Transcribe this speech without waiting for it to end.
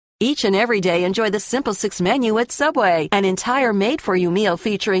Each and every day, enjoy the Simple Six menu at Subway, an entire made-for-you meal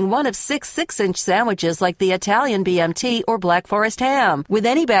featuring one of 6 6-inch sandwiches like the Italian BMT or Black Forest ham, with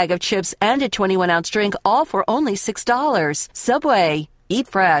any bag of chips and a 21-ounce drink, all for only $6. Subway. Eat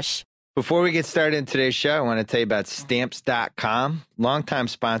fresh. Before we get started in today's show, I want to tell you about Stamps.com, longtime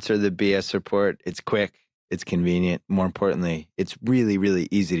sponsor of the BS Report. It's quick, it's convenient. More importantly, it's really, really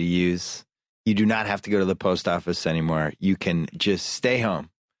easy to use. You do not have to go to the post office anymore. You can just stay home.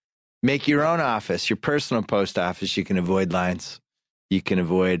 Make your own office, your personal post office. You can avoid lines. You can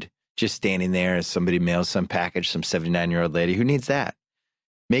avoid just standing there as somebody mails some package, some 79-year-old lady. Who needs that?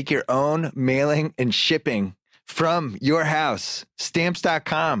 Make your own mailing and shipping from your house.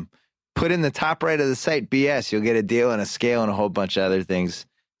 Stamps.com. Put in the top right of the site, BS. You'll get a deal and a scale and a whole bunch of other things.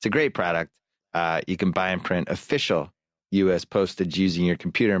 It's a great product. You can buy and print official U.S. postage using your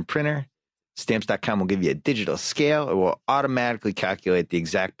computer and printer. Stamps.com will give you a digital scale. It will automatically calculate the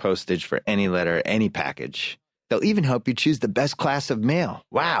exact postage for any letter, any package. They'll even help you choose the best class of mail.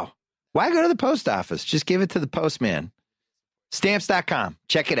 Wow. Why go to the post office? Just give it to the postman. Stamps.com.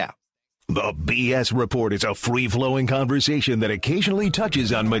 Check it out. The BS Report is a free-flowing conversation that occasionally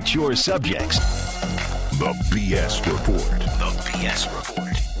touches on mature subjects. The BS Report. The BS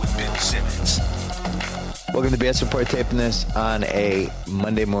Report with Bill Simmons. Welcome to the BS Report, taping this on a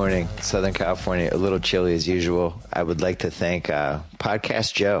Monday morning, Southern California, a little chilly as usual. I would like to thank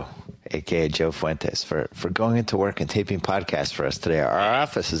Podcast Joe, a.k.a. Joe Fuentes, for going into work and taping podcasts for us today. Our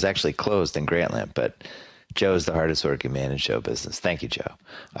office is actually closed in Grantland, but Joe is the hardest working man in show business. Thank you, Joe.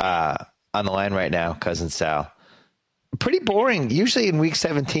 On the line right now, Cousin Sal. Pretty boring. Usually in week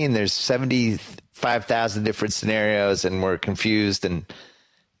 17, there's 75,000 different scenarios, and we're confused. And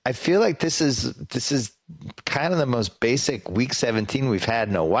I feel like this is kind of the most basic week 17 we've had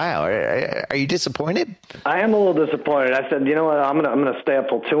in a while. Are you disappointed? I am a little disappointed. I said, you know what, I'm gonna stay up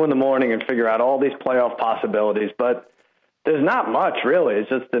till 2 a.m. and figure out all these playoff possibilities, but there's not much really. It's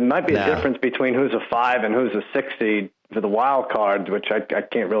just there might be a difference between who's a 5 and who's a 6 seed for the wild card, which I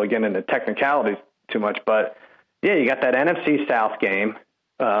can't really get into technicalities too much. But yeah, you got that NFC South game.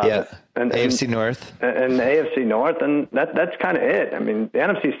 And AFC North. And the AFC North, and that's kind of it. I mean, the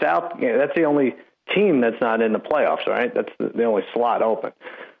NFC South, that's the only team that's not in the playoffs, right? That's the only slot open.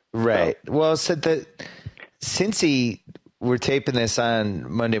 Right. So. Well, Cincy, we're taping this on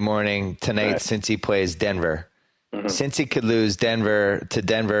Monday morning tonight. Right. Cincy plays Denver. Mm-hmm. Cincy could lose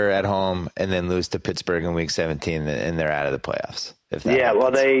Denver at home and then lose to Pittsburgh in week 17, and they're out of the playoffs.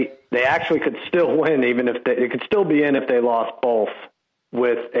 Well, they actually could still win, even if it could still be in if they lost both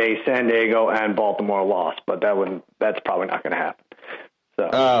with a San Diego and Baltimore loss, but that's probably not going to happen.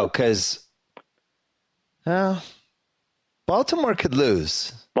 So. Because Baltimore could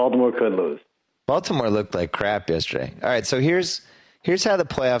lose. Baltimore looked like crap yesterday. All right, so here's how the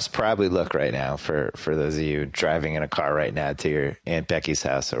playoffs probably look right now for those of you driving in a car right now to your Aunt Becky's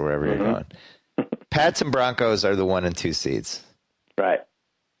house or wherever you're going. Pats and Broncos are the 1 and 2 seeds. Right.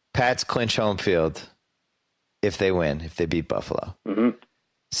 Pats clinch home field if they win, if they beat Buffalo. Mm-hmm.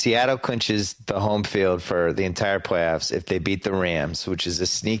 Seattle clinches the home field for the entire playoffs if they beat the Rams, which is a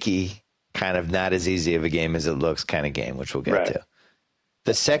sneaky kind of not as easy of a game as it looks kind of game, which we'll get to.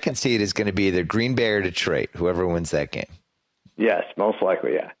 The second seed is going to be either Green Bay or Detroit, whoever wins that game. Yes, most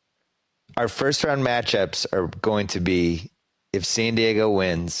likely, yeah. Our first round matchups are going to be, if San Diego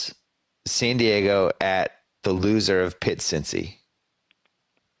wins, San Diego at the loser of Pitt Cincy,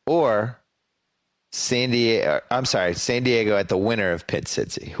 or San Diego at the winner of Pitt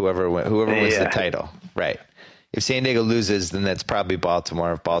Cincy, whoever wins the title. Right. If San Diego loses, then that's probably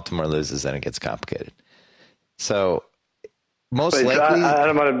Baltimore. If Baltimore loses, then it gets complicated. So most likely, I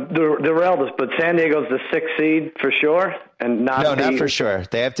don't want to derail this, but San Diego's the 6th seed for sure, and not for sure.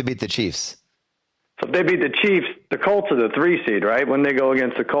 They have to beat the Chiefs. So if they beat the Chiefs, the Colts are the 3 seed, right? When they go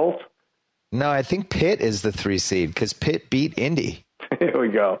against the Colts. No, I think Pitt is the 3 seed because Pitt beat Indy. Here we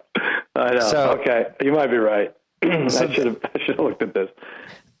go. I know. Okay, you might be right. I should have looked at this.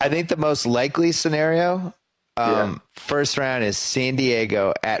 I think the most likely scenario, first round, is San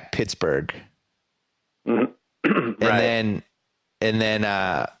Diego at Pittsburgh, and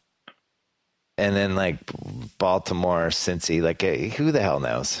then like Baltimore, Cincy, like who the hell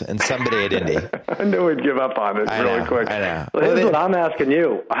knows? And somebody at Indy. I knew we'd give up on it really quick. I know. But here's what I'm asking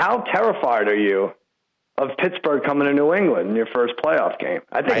you: how terrified are you of Pittsburgh coming to New England in your first playoff game?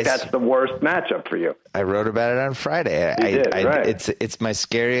 I think that's the worst matchup for you. I wrote about it on Friday. Right. It's my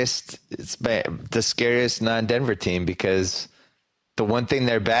scariest. It's the scariest non-Denver team because the one thing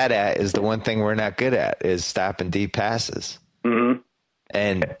they're bad at is the one thing we're not good at is stopping deep passes. Mm-hmm.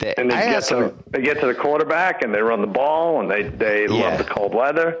 And they get to the quarterback and they run the ball and they love the cold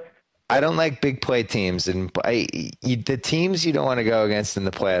weather. I don't like big play teams, and the teams you don't want to go against in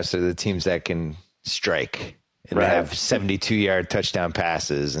the playoffs are the teams that can strike and have 72-yard touchdown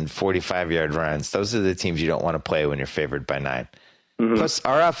passes and 45-yard runs. Those are the teams you don't want to play when you're favored by 9. Mm-hmm. Plus,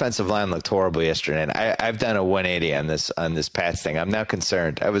 our offensive line looked horrible yesterday, and I've done a 180 on this Pats thing. I'm now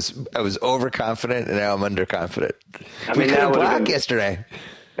concerned. I was overconfident, and now I'm underconfident. We couldn't block yesterday.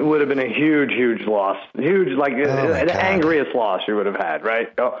 It would have been a huge, huge loss. Huge, like the angriest loss you would have had, right?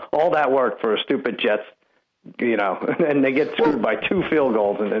 All that work for a stupid Jets, and they get screwed by 2 field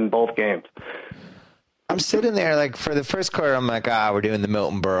goals in both games. I'm sitting there, like, for the first quarter, I'm like, we're doing the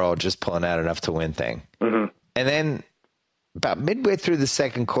Milton Berle, just pulling out enough to win thing. Mm-hmm. And then about midway through the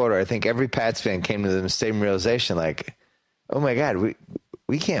second quarter, I think every Pats fan came to the same realization, like, oh my God,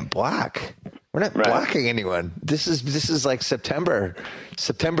 we can't block. We're not blocking anyone. This is like September.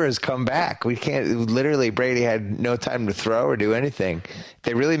 September has come back. We can't. Literally, Brady had no time to throw or do anything.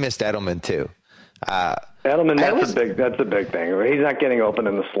 They really missed Edelman too. Edelman, that's a big thing. He's not getting open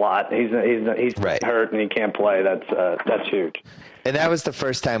in the slot. He's hurt and he can't play. That's huge. And that was the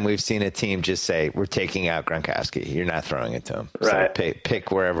first time we've seen a team just say, we're taking out Gronkowski. You're not throwing it to him. Right. So pick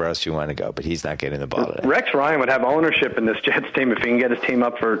wherever else you want to go, but he's not getting the ball today. Rex Ryan would have ownership in this Jets team if he can get his team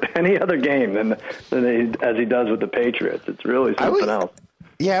up for any other game as he does with the Patriots. It's really something else.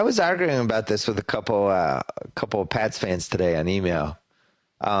 Yeah, I was arguing about this with a couple of Pats fans today on email.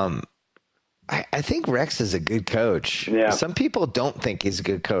 I think Rex is a good coach. Yeah. Some people don't think he's a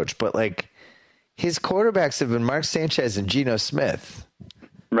good coach, but like, his quarterbacks have been Mark Sanchez and Geno Smith.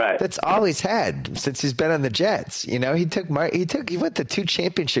 Right. That's all he's had since he's been on the Jets. He went to 2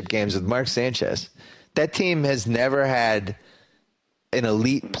 championship games with Mark Sanchez. That team has never had an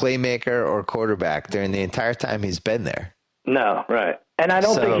elite playmaker or quarterback during the entire time he's been there. No, right. And I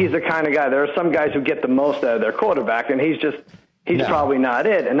don't think he's the kind of guy. There are some guys who get the most out of their quarterback, and he's probably not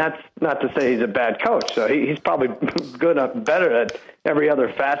it. And that's not to say he's a bad coach. So he's probably better at every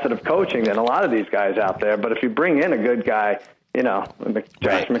other facet of coaching than a lot of these guys out there. But if you bring in a good guy,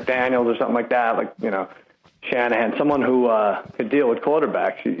 Josh McDaniels or something like that, like, Shanahan, someone who could deal with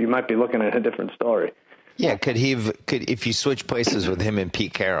quarterbacks, you might be looking at a different story. Yeah, could if you switch places with him and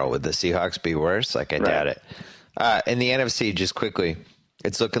Pete Carroll, would the Seahawks be worse? Like, I doubt it. In the NFC, just quickly,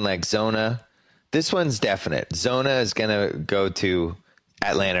 it's looking like Zona. This one's definite. Zona is going to go to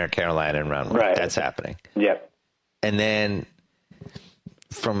Atlanta or Carolina in round 1. Right. That's happening. Yep. And then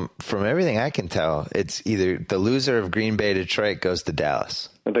from everything I can tell, it's either the loser of Green Bay Detroit goes to Dallas.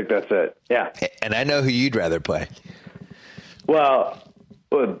 I think that's it. Yeah. And I know who you'd rather play. Well,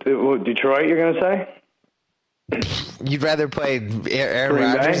 Detroit, you're going to say? You'd rather play Aaron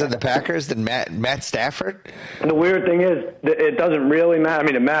Rodgers and the Packers than Matt Stafford? The weird thing is, it doesn't really matter. I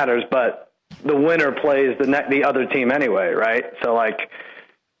mean, it matters, but the winner plays the other team anyway, right? So, like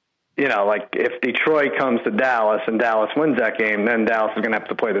if Detroit comes to Dallas and Dallas wins that game, then Dallas is going to have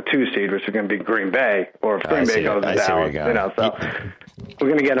to play the 2 seed, which is going to be Green Bay. Or if Green Bay goes to Dallas, so we're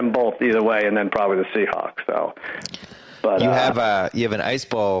going to get them both either way, and then probably the Seahawks. So, but you have an Ice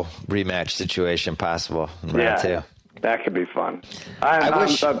Bowl rematch situation possible in round 2. That could be fun.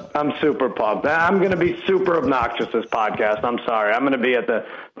 I'm super pumped. I'm going to be super obnoxious this podcast. I'm sorry. I'm going to be at the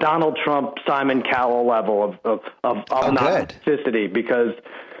Donald Trump, Simon Cowell level of obnoxicity, because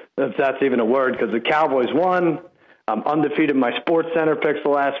if that's even a word, because the Cowboys won. I'm undefeated in my Sports Center picks the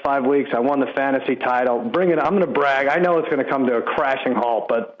last 5 weeks. I won the fantasy title. Bring it. I'm going to brag. I know it's going to come to a crashing halt,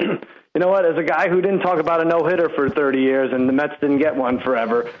 but you know what? As a guy who didn't talk about a no-hitter for 30 years and the Mets didn't get one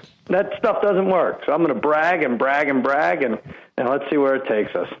forever, that stuff doesn't work. So I'm going to brag and brag and brag, and let's see where it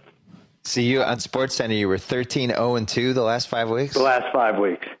takes us. So you on Sports Center, you were 13-0-2 the last 5 weeks? The last 5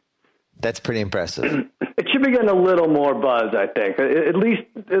 weeks. That's pretty impressive. It should be getting a little more buzz, I think. At least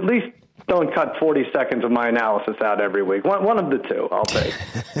don't cut 40 seconds of my analysis out every week. One of the two, I'll take.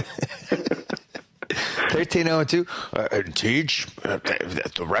 13-0-2. Teach,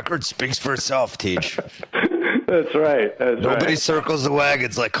 the record speaks for itself, Teach. That's right. Nobody circles the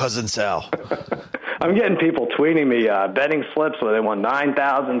wagons like Cousin Sal. I'm getting people tweeting me betting slips where they won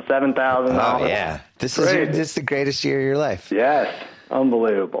 $9,000, $7,000. Oh, yeah. This is the greatest year of your life. Yes.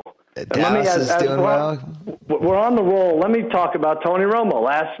 Unbelievable. Dallas is doing well. We're on the roll. Let me talk about Tony Romo.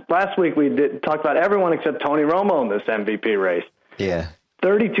 Last week we talked about everyone except Tony Romo in this MVP race. Yeah.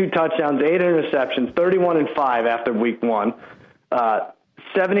 32 touchdowns, 8 interceptions, 31-5 after week 1.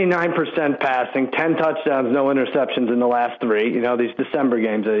 79% passing, 10 touchdowns, no interceptions in the last 3. These December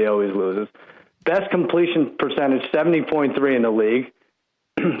games that he always loses. Best completion percentage, 70.3 in the league.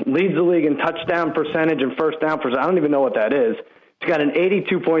 Leads the league in touchdown percentage and first down percentage. I don't even know what that is. He's got an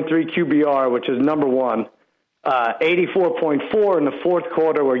 82.3 QBR, which is number one. 84.4 in the fourth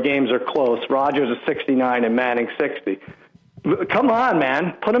quarter where games are close. Rodgers is 69 and Manning 60. Come on,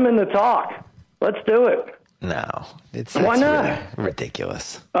 man. Put him in the talk. Let's do it. No. Why not? Really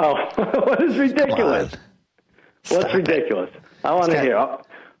ridiculous. Oh, what is ridiculous? What's ridiculous? I want to hear.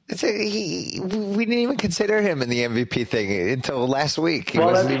 We didn't even consider him in the MVP thing until last week. He Well,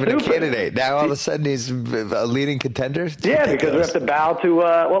 wasn't that's even stupid. a candidate. Now all of a sudden he's a leading contender? It's Yeah, because we ridiculous. have to bow to.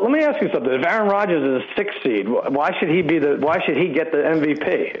 Well, let me ask you something. If Aaron Rodgers is a 6th seed, why should he get the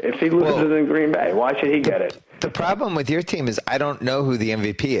MVP? If he loses in Green Bay, why should he get it? The problem with your team is I don't know who the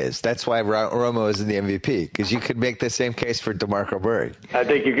MVP is. That's why Romo isn't the MVP, because you could make the same case for DeMarco Murray. I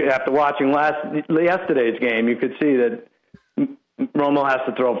think you could, after watching yesterday's game, you could see that Romo has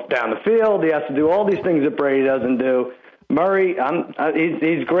to throw down the field. He has to do all these things that Brady doesn't do. Murray,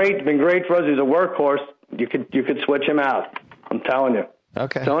 he's great. Been great for us. He's a workhorse. You could switch him out. I'm telling you.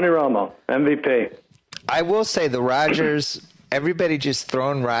 Okay. Tony Romo, MVP. I will say the Rodgers, everybody just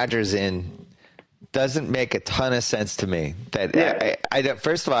throwing Rodgers in doesn't make a ton of sense to me. That Yeah. I don't,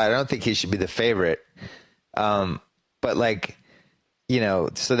 first of all, I don't think he should be the favorite. But like,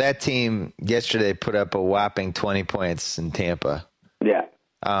 so that team yesterday put up a whopping 20 points in Tampa. Yeah.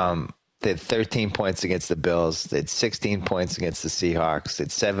 They had 13 points against the Bills. They had 16 points against the Seahawks. They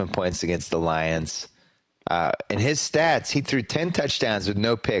had 7 points against the Lions. In his stats, he threw 10 touchdowns with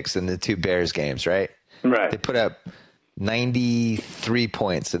no picks in the 2 Bears games, right? Right. They put up 93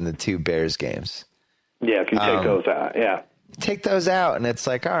 points in the 2 Bears games. Yeah, if you take those out, yeah. Take those out, and it's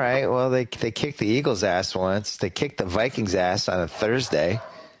like, all right, well, they kicked the Eagles' ass once. They kicked the Vikings' ass on a Thursday.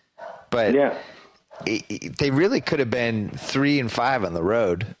 But Yeah. they really could have been 3-5 on the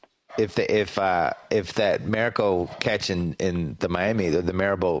road if that miracle catch in the Miami, the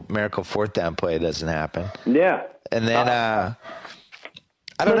miracle fourth down play doesn't happen. Yeah. And then I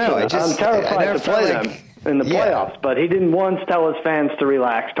don't know. I'm terrified to play them in the playoffs, but he didn't once tell his fans to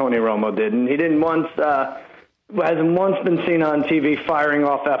relax. Tony Romo didn't. He didn't once. Hasn't once been seen on TV firing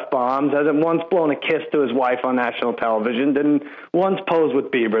off F-bombs. Hasn't once blown a kiss to his wife on national television. Didn't once pose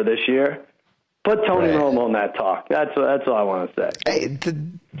with Bieber this year. Put Tony Romo in that talk. That's all I want to say. Hey,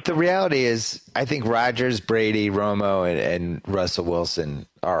 the reality is, I think Rodgers, Brady, Romo, and Russell Wilson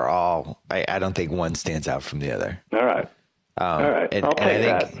are all. I don't think one stands out from the other. All right. All right. I'll take I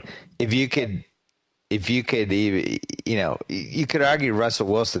that. think if you could, you could argue Russell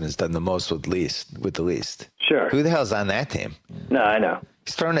Wilson has done the most with the least. Sure. Who the hell's on that team? No, I know.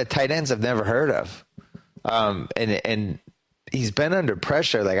 He's throwing at tight ends I've never heard of. And he's been under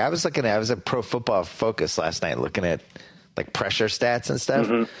pressure. Like I was at Pro Football Focus last night looking at like pressure stats and stuff.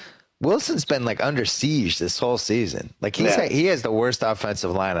 Mm-hmm. Wilson's been like under siege this whole season. Like he has the worst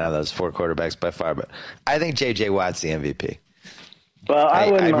offensive line out of those 4 quarterbacks by far, but I think JJ Watt's the MVP. Well, I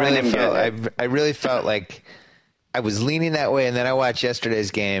wouldn't mind him getting it. I really felt like I was leaning that way, and then I watched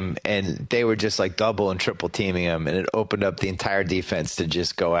yesterday's game, and they were just like double and triple teaming him, and it opened up the entire defense to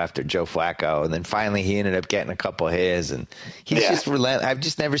just go after Joe Flacco. And then finally, he ended up getting a couple of his, and he's just relentless.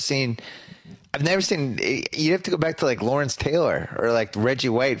 I've never seen. You'd have to go back to like Lawrence Taylor or like Reggie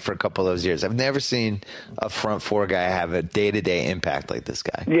White for a couple of those years. I've never seen a front 4 guy have a day-to-day impact like this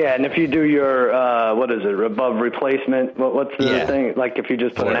guy. Yeah, and if you do your above replacement, what's the thing? Like if you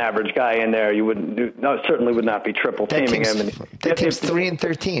just put an average guy in there, you certainly would not be triple teaming him. That team's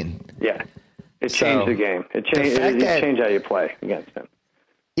 3-13. Yeah, it changed the game. It changed how you play against him.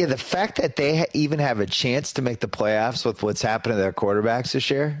 Yeah, the fact that they even have a chance to make the playoffs with what's happened to their quarterbacks this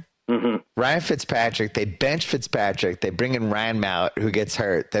year. Mm-hmm. Ryan Fitzpatrick, they bench Fitzpatrick. They bring in Ryan Mallett, who gets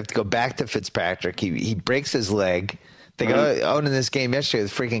hurt. They have to go back to Fitzpatrick. He breaks his leg. They go in this game yesterday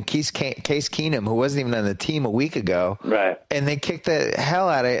with freaking Case Keenum, who wasn't even on the team a week ago. Right. And they kicked the hell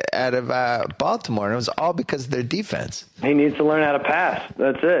out of Baltimore, and it was all because of their defense. He needs to learn how to pass.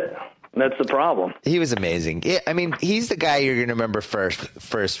 That's it. That's the problem. He was amazing. Yeah, I mean, he's the guy you're going to remember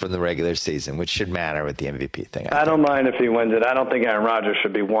first from the regular season, which should matter with the MVP thing. I don't mind if he wins it. I don't think Aaron Rodgers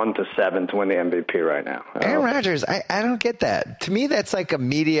should be 1-7 to win the MVP right now. Aaron Rodgers, I don't get that. To me, that's like a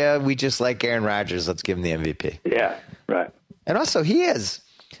media, we just like Aaron Rodgers, let's give him the MVP. Yeah, right. And also, he has,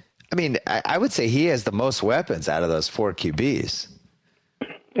 I would say he has the most weapons out of those 4 QBs.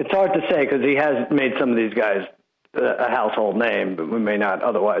 It's hard to say because he has made some of these guys a household name, but we may not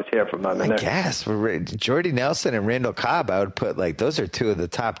otherwise hear from them. I guess Jordy Nelson and Randall Cobb, I would put like those are 2 of the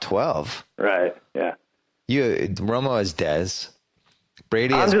top 12. Right. Yeah. Romo has Dez.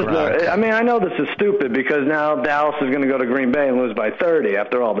 Brady has Gronk. I know this is stupid because now Dallas is going to go to Green Bay and lose by 30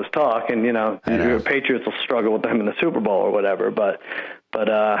 after all this talk, and the Patriots will struggle with them in the Super Bowl or whatever. But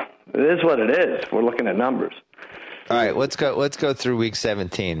it is what it is. We're looking at numbers. All right, let's go through week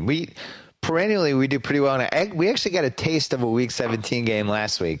 17. We do pretty well. We actually got a taste of a week 17 game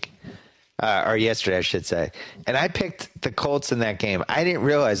last week. Or yesterday, I should say. And I picked the Colts in that game. I didn't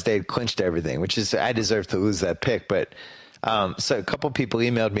realize they had clinched everything, which is I deserve to lose that pick. But so a couple people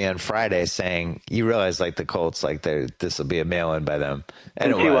emailed me on Friday saying, you realize like the Colts, like this will be a mail-in by them.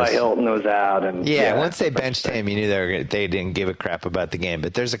 And T.Y. Hilton was out. And once they benched him, you knew they didn't give a crap about the game.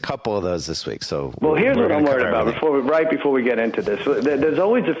 But there's a couple of those this week. So here's what I'm worried about right before we get into this. There's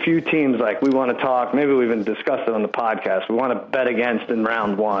always a few teams like we want to talk. Maybe we even discussed it on the podcast. We want to bet against in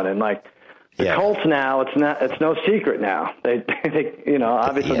round one. And like, the Colts now, it's no secret now. They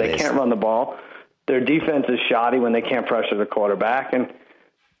obviously they can't run the ball. Their defense is shoddy when they can't pressure the quarterback. And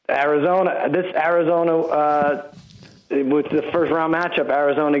Arizona with the first round matchup,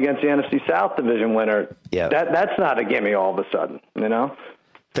 Arizona against the NFC South division winner. Yeah, that's not a gimme all of a sudden,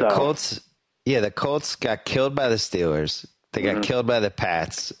 The Colts got killed by the Steelers. They got killed by the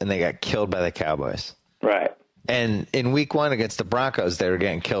Pats, and they got killed by the Cowboys. Right. And in week one against the Broncos, they were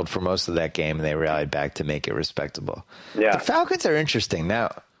getting killed for most of that game, and they rallied back to make it respectable. Yeah. The Falcons are interesting. Now,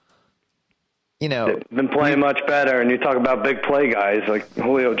 they've been playing much better, and you talk about big play guys. Like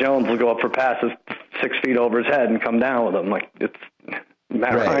Julio Jones will go up for passes 6 feet over his head and come down with them. Like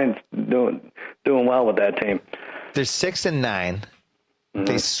Matt Ryan's doing well with that team. They're 6-9. Mm-hmm.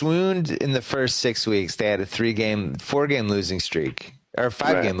 They swooned in the first 6 weeks. They had a 4-game losing streak. Or a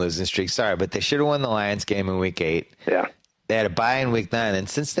 5-game losing streak, sorry, but they should have won the Lions game in week 8. Yeah. They had a bye in week 9, and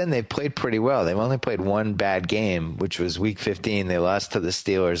since then they've played pretty well. They've only played one bad game, which was week 15. They lost to the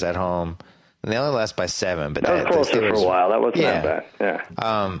Steelers at home, and they only lost by 7. But that was closer for a while. That wasn't that bad.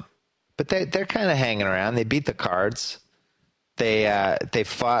 Yeah. But they're kind of hanging around. They beat the Cards. They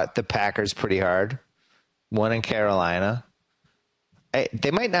fought the Packers pretty hard. Won in Carolina.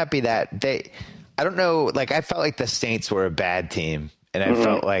 They might not be that. I don't know. Like I felt like the Saints were a bad team. And I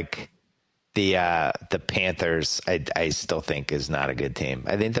felt like the Panthers, I still think is not a good team.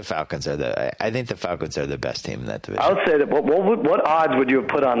 I think the Falcons are the best team in that division. I would say that. What odds would you have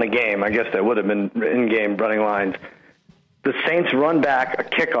put on the game? I guess there would have been in-game running lines. The Saints run back a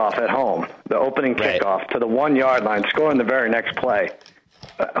kickoff at home, the opening kickoff to the 1 yard line, scoring the very next play.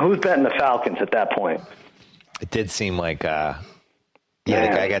 Who's betting the Falcons at that point? It did seem like. The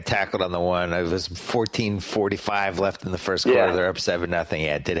guy got tackled on the one. It was 14:45 left in the first quarter. Yeah. They're up 7-0.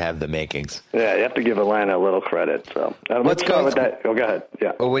 Yeah, it did have the makings. Yeah, you have to give Atlanta a little credit. So let's start with that. Oh, go ahead.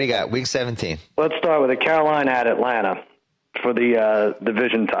 Yeah. Well, what do you got? Week 17. Let's start with the Carolina at Atlanta for the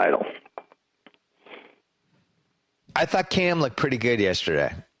division title. I thought Cam looked pretty good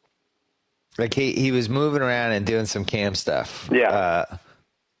yesterday. Like he was moving around and doing some Cam stuff. Yeah.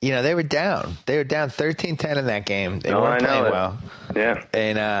 They were down. They were down 13-10 in that game. They weren't playing well. Yeah.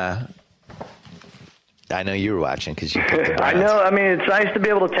 And I know you were watching because you picked the Browns. I know. I mean, it's nice to be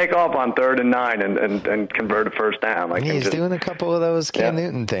able to take off on 3rd and 9 and convert a first down. He's doing a couple of those Cam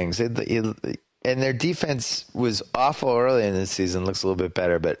Newton things. And their defense was awful early in the season. Looks a little bit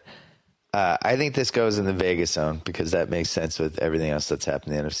better. But I think this goes in the Vegas zone because that makes sense with everything else that's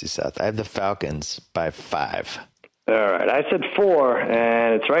happened in the NFC South. I have the Falcons by 5. All right, I said 4,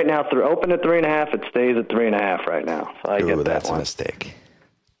 and it's right now open at 3.5. It stays at 3.5 right now. So I get that that's one. A mistake.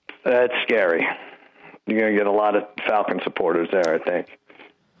 That's scary. You're going to get a lot of Falcon supporters there, I think.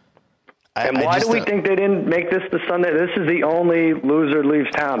 And why do we think they didn't make this the Sunday? This is the only loser leaves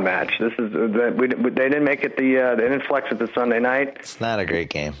town match. This is they didn't make it they didn't flex it to Sunday night. It's not a great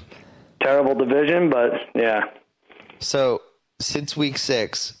game. Terrible division, but yeah. So since week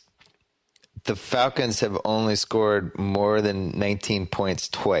 6. The Falcons have only scored more than 19 points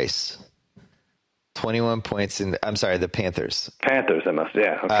twice. 21 points the Panthers. Panthers, I must,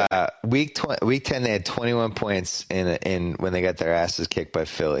 yeah. Okay. Week 10, they had 21 points in when they got their asses kicked by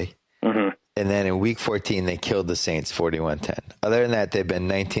Philly. Mm-hmm. And then in week 14, they killed the Saints 41-10. Other than that, they've been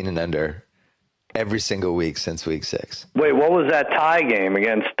 19 and under every single week since week 6. Wait, what was that tie game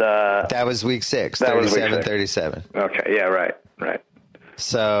against? That was week 6, 37-37. Okay, yeah, right.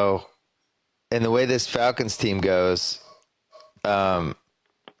 So... And the way this Falcons team goes, they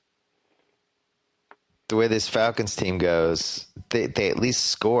at least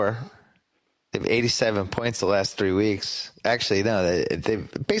score. They have 87 points the last 3 weeks. Actually, no, they've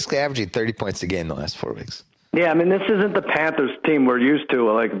basically averaging 30 points a game the last 4 weeks. Yeah, I mean, this isn't the Panthers team we're used to,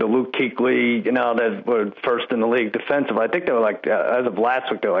 like the Luke Kuechly, that were first in the league defensive. I think they were like, as of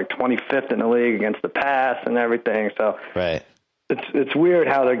last week, they were like 25th in the league against the pass and everything. So right. It's weird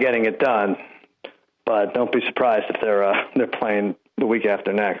how they're getting it done. But don't be surprised if they're playing the week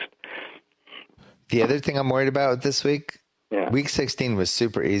after next. The other thing I'm worried about this week, Yeah. Week 16 was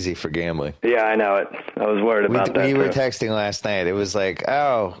super easy for gambling. Yeah, I know it. I was worried about that. We were texting last night. It was like,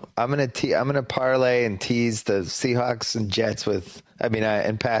 oh, I'm gonna parlay and tease the Seahawks and Jets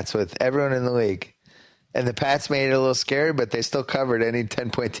and Pats with everyone in the league. And the Pats made it a little scary, but they still covered any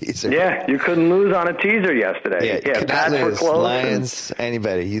 10-point teaser. Yeah, you couldn't lose on a teaser yesterday. Yeah, Pats were close. Lions,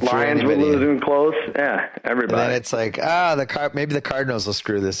 anybody. Lions were losing close. Yeah, everybody. And then it's like, maybe the Cardinals will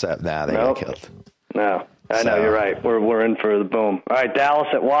screw this up. Nah, they got killed. No, I know, you're right. We're in for the boom. All right, Dallas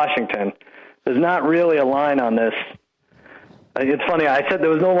at Washington. There's not really a line on this. It's funny. I said there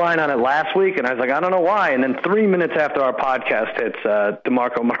was no line on it last week, and I was like, I don't know why. And then 3 minutes after our podcast hits,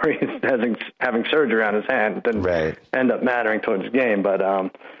 DeMarco Murray is having surgery on his hand. It didn't end up mattering towards the game, but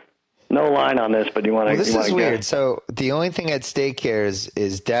no line on this. But you want to? This is weird. So the only thing at stake here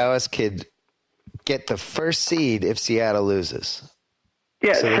is Dallas could get the first seed if Seattle loses.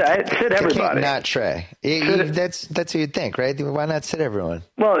 Yeah, so sit everybody. Not Trey. That's what you'd think, right? Why not sit everyone?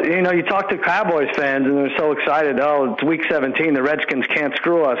 Well, you talk to Cowboys fans, and they're so excited. Oh, it's Week 17. The Redskins can't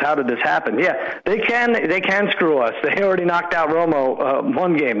screw us. How did this happen? Yeah, they can. They can screw us. They already knocked out Romo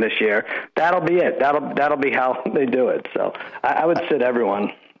one game this year. That'll be it. That'll be how they do it. So I would sit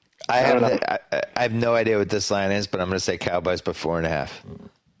everyone. I have no idea what this line is, but I'm going to say Cowboys by 4.5.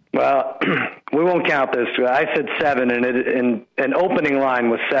 Well, we won't count this. I said 7, and an opening line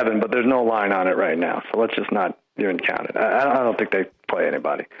was 7, but there's no line on it right now. So let's just not even count it. I don't think they play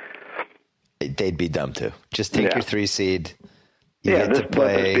anybody. They'd be dumb to. Just take your 3 seed. Let this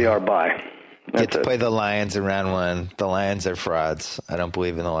be our bye. Get to play the Lions in round 1. The Lions are frauds. I don't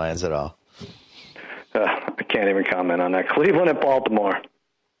believe in the Lions at all. I can't even comment on that. Cleveland at Baltimore.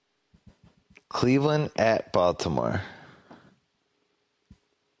 Cleveland at Baltimore.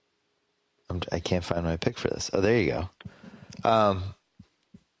 I can't find my pick for this. Oh, there you go. I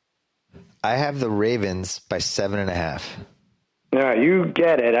have the Ravens by 7.5. All right, you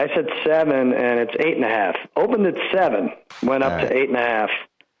get it. I said 7, and it's 8.5. Opened at 7, went up to 8.5.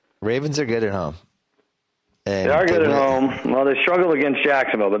 Ravens are good at home. And they are good at home. Well, they struggle against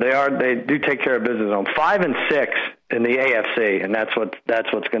Jacksonville, but they do take care of business at home. 5-6 in the AFC, and that's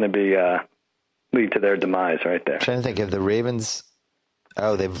what's going to be lead to their demise right there. I'm trying to think if the Ravens.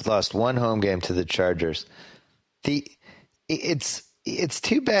 Oh, they've lost one home game to the Chargers. It's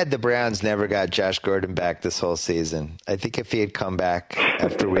too bad the Browns never got Josh Gordon back this whole season. I think if he had come back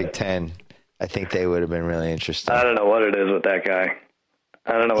after Week 10, I think they would have been really interesting. I don't know what it is with that guy.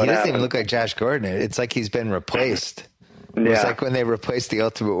 I don't know what happened. He doesn't even look like Josh Gordon. It's like he's been replaced. Yeah. It's like when they replaced the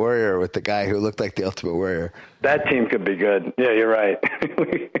Ultimate Warrior with the guy who looked like the Ultimate Warrior. That team could be good. Yeah, you're right.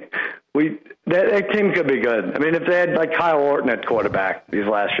 That team could be good. I mean, if they had like Kyle Orton at quarterback these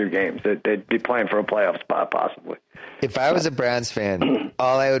last few games, they'd be playing for a playoff spot possibly. If I was a Browns fan,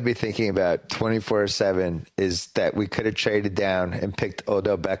 all I would be thinking about 24/7 is that we could have traded down and picked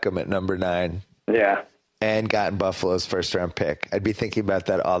Odell Beckham at number 9. Yeah. And gotten Buffalo's first-round pick. I'd be thinking about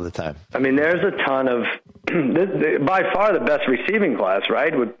that all the time. I mean, there's a ton of by far the best receiving class,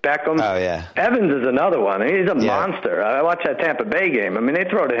 right? With Beckham. Oh, yeah. Evans is another one. He's a monster. I watched that Tampa Bay game. I mean, they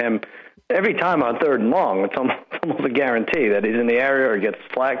throw to him every time on 3rd and long. It's almost a guarantee that he's in the area or gets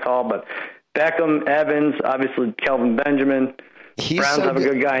a flag call. But Beckham, Evans, obviously Kelvin Benjamin. Browns have a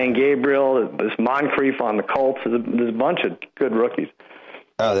good guy in Gabriel. There's Moncrief on the Colts. There's a bunch of good rookies.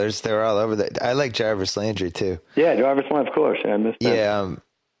 Oh, they're all over that. I like Jarvis Landry too. Yeah, Jarvis Landry, of course. Yeah, I missed that.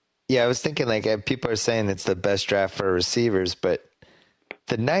 Yeah. I was thinking like people are saying it's the best draft for receivers, but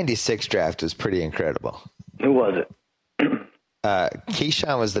the '96 draft was pretty incredible. Who was it?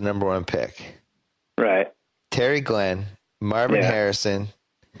 Keyshawn was the number 1 pick. Right. Terry Glenn, Marvin Harrison,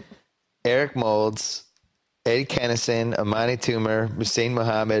 Eric Moulds, Eddie Kennison, Amani Toomer, Hussein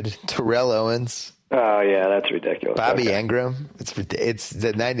Muhammad, Terrell Owens. Oh yeah, that's ridiculous. Bobby Ingram. It's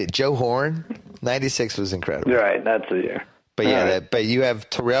the 90. Joe Horn. 96 was incredible. You're right. That's the year. But but you have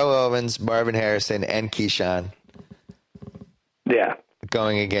Terrell Owens, Marvin Harrison, and Keyshawn. Yeah.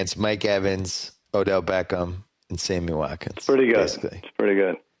 Going against Mike Evans, Odell Beckham, and Sammy Watkins. Pretty good. Basically. It's pretty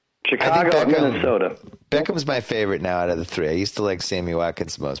good. Chicago, Minnesota. Beckham's my favorite now out of the 3. I used to like Sammy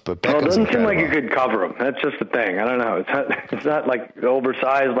Watkins most, but Beckham's it doesn't incredible. seem like you could cover him. That's just the thing. I don't know. It's not like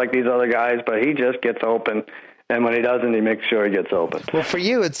oversized like these other guys, but he just gets open, and when he doesn't, he makes sure he gets open. Well, for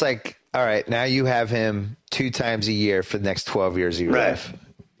you, it's like, all right, now you have him 2 times a year for the next 12 years of your life.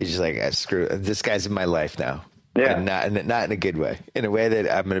 He's just like, screw it. This guy's in my life now. Yeah. And not in a good way. In a way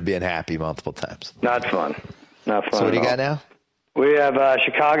that I'm going to be unhappy multiple times. Not fun. Not fun. So what do you got now? We have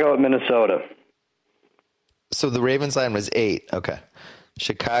Chicago at Minnesota. So the Ravens line was 8. Okay.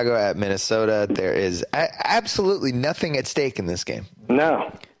 Chicago at Minnesota. There is absolutely nothing at stake in this game.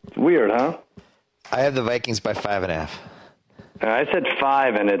 No. It's weird, huh? I have the Vikings by 5.5. I said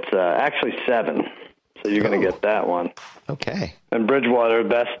 5, and it's actually 7. So you're going to get that one. Okay. And Bridgewater,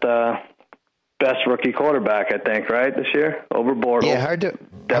 best rookie quarterback, I think, right, this year? Over Bortles. Yeah,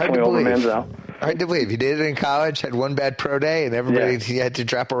 Definitely over Manziel. Hard to believe. He did it in college, had one bad pro day, and everybody he had to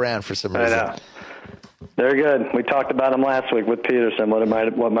drop around for some reason. I know. They're good. We talked about him last week with Peterson, what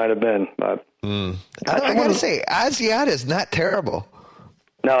might have been. But I got to say, Asiata's not terrible.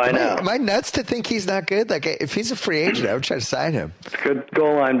 No, I know. Am I nuts to think he's not good? Like, if he's a free agent, I would try to sign him. Good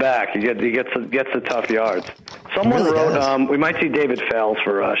goal line back. He gets the tough yards. Someone really wrote, we might see David Fales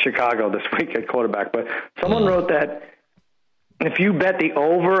for Chicago this week at quarterback, but someone wrote that if you bet the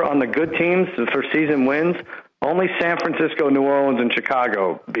over on the good teams for season wins, only San Francisco, New Orleans, and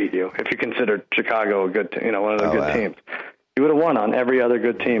Chicago beat you. If you consider Chicago a good, one of the good teams. You would have won on every other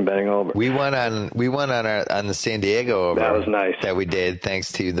good team betting over. We won on the San Diego over. That was nice. That we did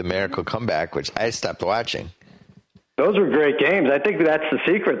thanks to the miracle comeback, which I stopped watching. Those were great games. I think that's the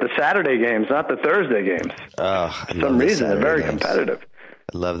secret. The Saturday games, not the Thursday games. Oh, for some reason, they're very competitive.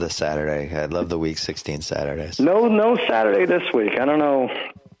 I love the Saturday. I love the Week 16 Saturdays. No Saturday this week. I don't know.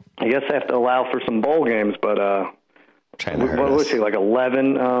 I guess I have to allow for some bowl games, but what was he, like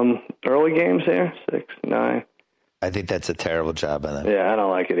 11 early games here? 6, 9. I think that's a terrible job on them. Yeah, I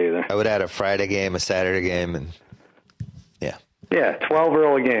don't like it either. I would add a Friday game, a Saturday game, and yeah. Yeah, 12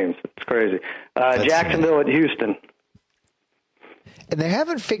 early games. It's crazy. Jacksonville at Houston. And they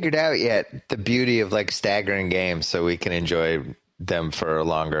haven't figured out yet the beauty of like staggering games so we can enjoy them for a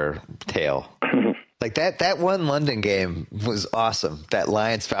longer tail. Like that one London game was awesome. That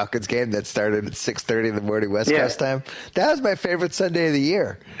Lions-Falcons game that started at 6:30 in the morning West Coast time. That was my favorite Sunday of the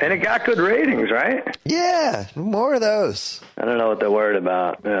year. And it got good ratings, right? Yeah, more of those. I don't know what they're worried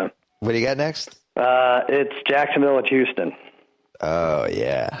about. Yeah. What do you got next? It's Jacksonville at Houston. Oh,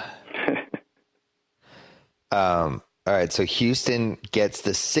 yeah. All right, so Houston gets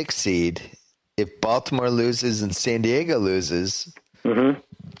the 6th seed. If Baltimore loses and San Diego loses... Mm-hmm.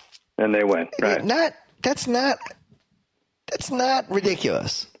 And they win. Right. That's not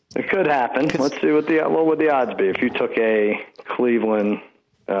ridiculous. It could happen. Let's see what would the odds be if you took a Cleveland,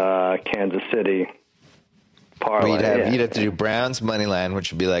 Kansas City parlay. Well, you'd have to do Browns money line,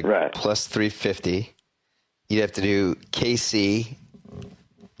 which would be like plus 350. You'd have to do KC,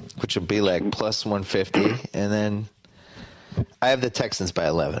 which would be like plus 150, and then I have the Texans by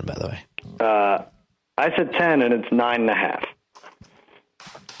 11. By the way, I said 10, and it's 9.5.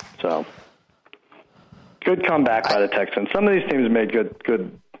 So, good comeback by the Texans. Some of these teams made good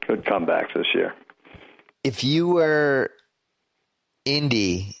comebacks this year. If you were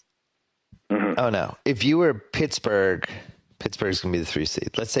Indy, oh no. If you were Pittsburgh's going to be the 3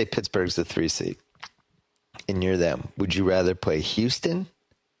 seed. Let's say Pittsburgh's the 3 seed, and you're them. Would you rather play Houston,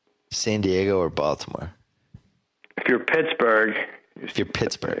 San Diego, or Baltimore? If you're Pittsburgh.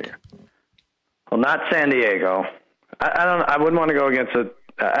 Well, not San Diego. I wouldn't want to go against it.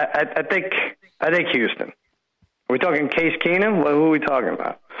 I think Houston. Are we talking Case Keenum? Who are we talking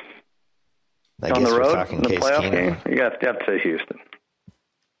about? On the road in the playoff game? You have to say Houston.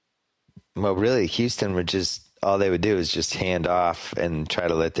 Well, really, Houston would all they would do is just hand off and try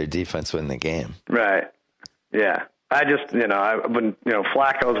to let their defense win the game. Right. Yeah. I just, I wouldn't,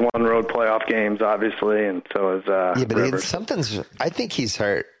 Flacco's won road playoff games, obviously, and so is Rivers. I think he's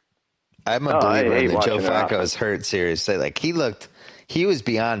hurt. I'm a believer that Joe Flacco is hurt seriously. Like, he was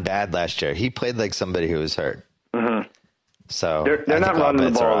beyond bad last year. He played like somebody who was hurt. Mm-hmm. So they're not running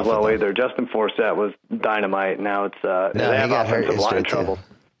the ball as well either. Justin Forsett was dynamite. Now it's they have offensive line trouble.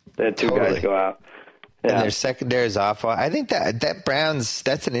 They had two guys go out. Yeah. And their secondary is awful. I think that Browns,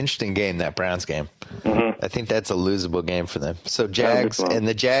 that's an interesting game, that Browns game. Mm-hmm. I think that's a losable game for them. So Jags, and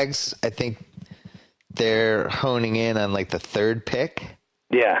the Jags, I think they're honing in on like the 3rd pick.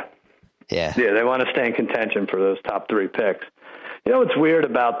 Yeah. Yeah. Yeah, they want to stay in contention for those top 3 picks. You know what's weird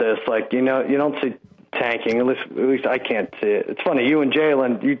about this? Like, you don't see tanking. At least I can't see it. It's funny. You and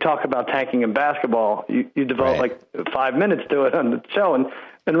Jalen, you talk about tanking in basketball. You devote like 5 minutes to it on the show,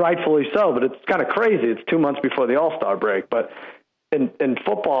 and rightfully so. But it's kind of crazy. It's 2 months before the All-Star break. But in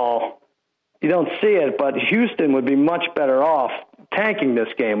football, you don't see it. But Houston would be much better off tanking this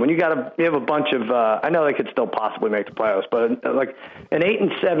game when you have a bunch of. I know they could still possibly make the playoffs, but like an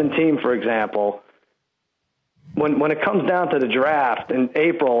 8-7 team, for example. When it comes down to the draft in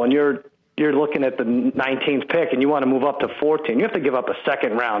April and you're looking at the 19th pick and you want to move up to 14, you have to give up a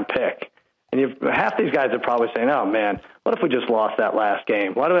 2nd round pick. And half these guys are probably saying, oh, man, what if we just lost that last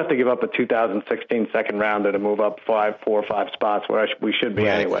game? Why do we have to give up a 2016 2nd rounder to move up 4 or 5 spots where we should be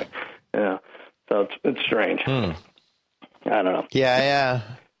anyway? Yeah. So it's strange. I don't know. Yeah.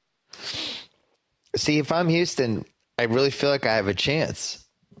 See, if I'm Houston, I really feel like I have a chance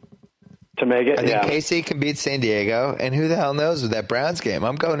to make it. I think KC can beat San Diego, and who the hell knows with that Browns game?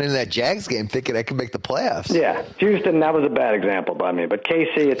 I'm going into that Jags game thinking I can make the playoffs. Yeah, Houston, that was a bad example by me, but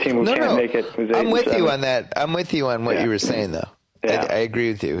KC, a team who can't make it. I'm with you on that. I'm with you on what you were saying, though. Yeah. I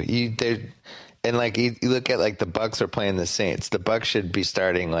agree with you. And like you look at like the Bucs are playing the Saints. The Bucs should be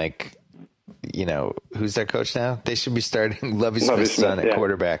starting like, who's their coach now? They should be starting Lovie Smith's son at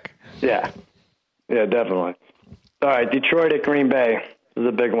quarterback. Yeah, definitely. All right, Detroit at Green Bay. This is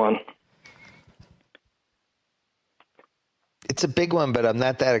a big one. It's a big one, but I'm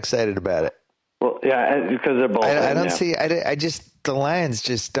not that excited about it. Well, yeah, because they're both. I don't see. I just the Lions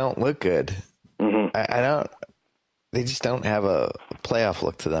just don't look good. Mm-hmm. I don't. They just don't have a playoff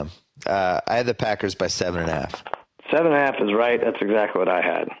look to them. I had the Packers by 7.5. 7.5 is right. That's exactly what I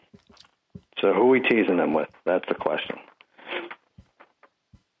had. So who are we teasing them with? That's the question.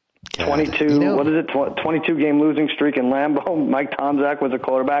 God. 22. What is it? 22 game losing streak in Lambeau. Mike Tomczak was a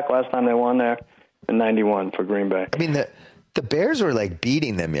quarterback last time they won there in 91 for Green Bay. I mean the Bears were like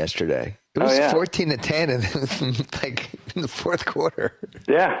beating them yesterday. It was 14-10 in the fourth quarter.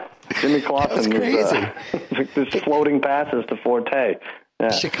 Yeah, Jimmy Clausen was crazy. Just floating passes to Forte. Yeah.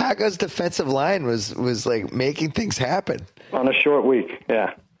 Chicago's defensive line was like making things happen on a short week.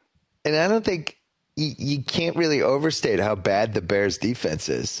 Yeah, and I don't think you can't really overstate how bad the Bears defense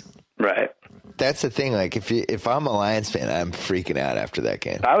is. Right. That's the thing. Like if I'm a Lions fan, I'm freaking out after that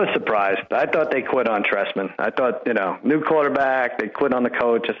game. I was surprised. I thought they quit on Trestman. I thought, new quarterback, they quit on the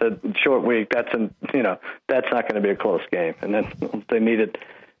coach. I said, short week. That's not going to be a close game. And then they needed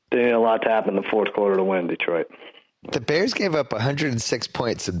a lot to happen in the fourth quarter to win Detroit. The Bears gave up 106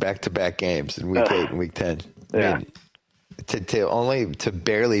 points in back-to-back games in Week 8 and Week 10. Yeah. I mean, to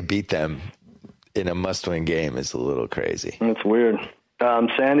barely beat them in a must-win game is a little crazy. It's weird.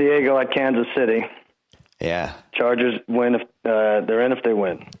 San Diego at Kansas City. Yeah. Chargers win if they're in if they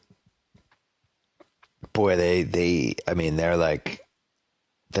win. Boy, they're like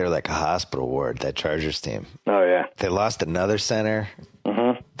a hospital ward, that Chargers team. Oh yeah. They lost another center.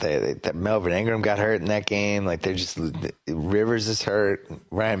 Mm-hmm. Melvin Ingram got hurt in that game. Like Rivers is hurt.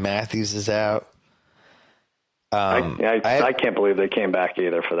 Ryan Matthews is out. I can't believe they came back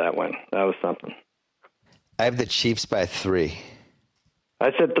either for that win. That was something. I have the Chiefs by 3.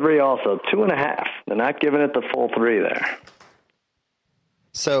 I said 3 also. 2.5. They're not giving it the full 3 there.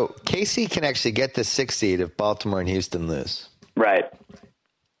 So KC can actually get the 6th seed if Baltimore and Houston lose. Right.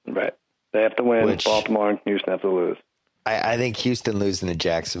 They have to win. Baltimore and Houston have to lose. I think Houston losing to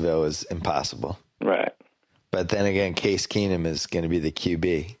Jacksonville is impossible. Right. But then again, Case Keenum is going to be the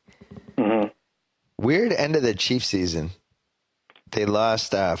QB. Mm-hmm. Weird end of the Chiefs season. They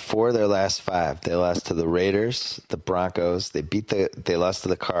lost 4 of their last 5. They lost to the Raiders, the Broncos. They lost to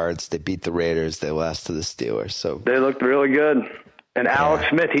the Cards. They beat the Raiders. They lost to the Steelers. So they looked really good. And Alex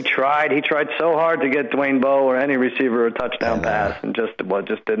Smith, he tried so hard to get Dwayne Bowe or any receiver a touchdown pass, and just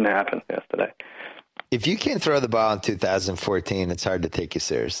didn't happen yesterday. If you can't throw the ball in 2014, it's hard to take you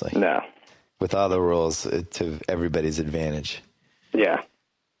seriously. No. With all the rules to everybody's advantage. Yeah.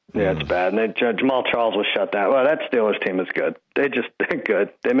 Yeah, it's bad. And Jamal Charles was shut down. Well, that Steelers team is good. They're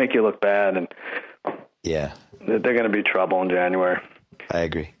good. They make you look bad, and they're going to be trouble in January. I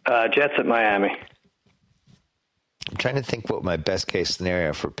agree. Jets at Miami. I'm trying to think what my best case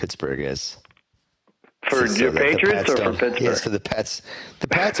scenario for Pittsburgh is. For your Patriots or for Pittsburgh? Yes, for the Pats. The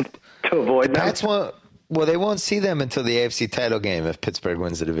Pats to avoid them. Pats they won't see them until the AFC title game if Pittsburgh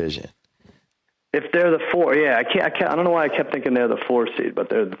wins the division. If they're the 4, I don't know why I kept thinking they're the 4 seed, but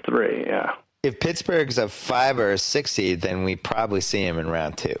they're the 3, yeah. If Pittsburgh's a 5 or a 6 seed, then we probably see them in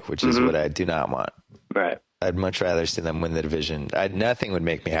round 2, which is what I do not want. Right. I'd much rather see them win the division. Nothing would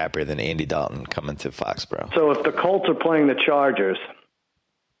make me happier than Andy Dalton coming to Foxborough. So if the Colts are playing the Chargers,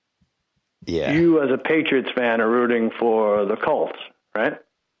 you as a Patriots fan are rooting for the Colts, right?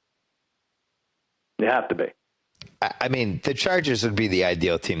 You have to be. I mean, the Chargers would be the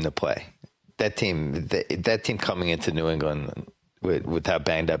ideal team to play. That team coming into New England with how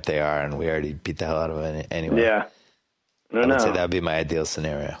banged up they are, and we already beat the hell out of it anyway. Yeah. I would say that would be my ideal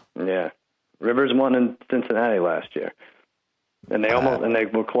scenario. Yeah. Rivers won in Cincinnati last year. And they they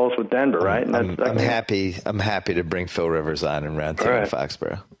were close with Denver, right? And I'm happy to bring Phil Rivers on in round 2 in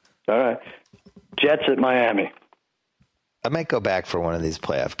Foxborough. All right. Jets at Miami. I might go back for one of these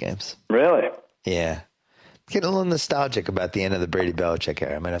playoff games. Really? Yeah. Getting a little nostalgic about the end of the Brady Belichick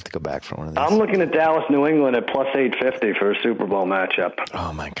era. I might have to go back for one of these. I'm looking at Dallas, New England at plus 850 for a Super Bowl matchup.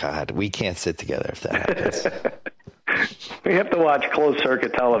 Oh my God. We can't sit together if that happens. We have to watch closed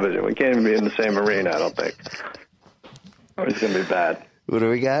circuit television. We can't even be in the same arena, I don't think. It's going to be bad. What do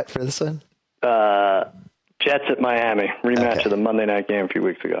we got for this one? Jets at Miami, rematch of the Monday night game a few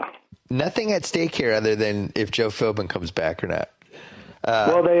weeks ago. Nothing at stake here other than if Joe Philbin comes back or not.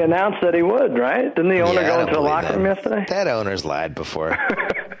 Well, they announced that he would, right? Didn't the owner go into the locker room yesterday? That owner's lied before.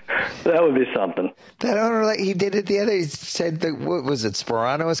 That would be something. That owner, like he did it the other. He said that what was it?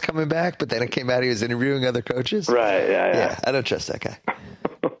 Sperano was coming back, but then it came out he was interviewing other coaches. Right? Yeah. I don't trust that guy.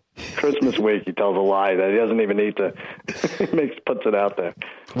 Christmas week, he tells a lie that he doesn't even need to. He puts it out there.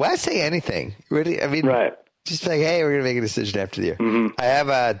 Why say anything? Really? I mean, right? Just like, hey, we're gonna make a decision after the year. Mm-hmm. I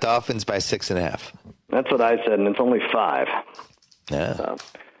have Dolphins by 6.5. That's what I said, and it's only 5. Yeah. So,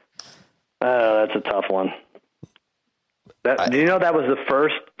 that's a tough one. Do you know that was the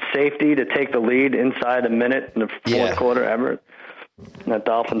first safety to take the lead inside a minute in the fourth quarter ever? In that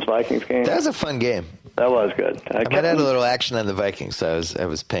Dolphins-Vikings game. That was a fun game. That was good. I had a little action on the Vikings, so I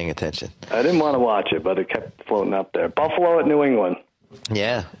was paying attention. I didn't want to watch it, but it kept floating up there. Buffalo at New England.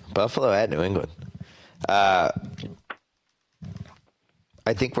 Yeah, Buffalo at New England. I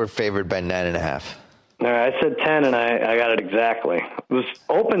think we're favored by 9.5. All right, I said 10, and I got it exactly. It was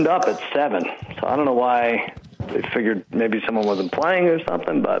opened up at 7, so I don't know why they figured maybe someone wasn't playing or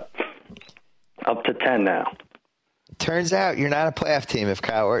something, but up to 10 now. Turns out you're not a playoff team if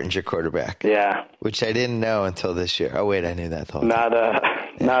Kyle Orton's your quarterback. Yeah. Which I didn't know until this year. Oh, wait, I knew that the whole time.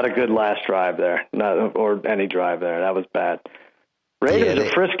 Not a good last drive there, or any drive there. That was bad. Raiders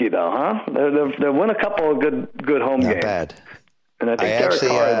are frisky, though, huh? They win a couple of good home games. Not bad. And I think Derek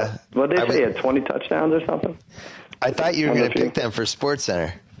Carr, what did they say, had 20 touchdowns or something? I thought you were going to pick them for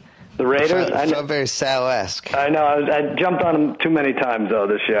SportsCenter. The Raiders? I felt very Sal-esque. I know. I jumped on them too many times, though,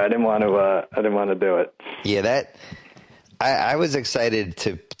 this year. I didn't want to do it. Yeah, I was excited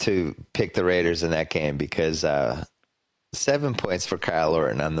to pick the Raiders in that game because 7 points for Kyle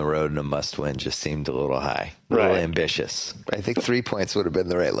Orton on the road in a must-win just seemed a little high, a little ambitious. I think 3 points would have been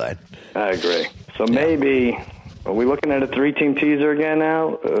the right line. I agree. So maybe, are we looking at a 3-team teaser again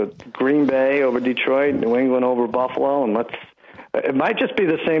now? Green Bay over Detroit, New England over Buffalo, and it might just be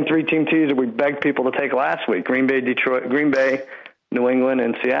the same 3-team teaser we begged people to take last week: Green Bay, New England,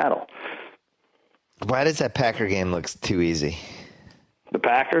 and Seattle. Why does that Packer game look too easy? The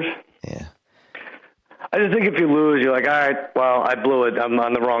Packers? Yeah. I just think if you lose, you're like, all right, well, I blew it. I'm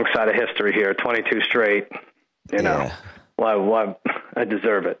on the wrong side of history here. 22 straight. You know, why I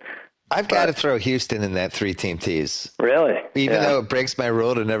deserve it. I've got to throw Houston in that 3-team tease. Really? Even though it breaks my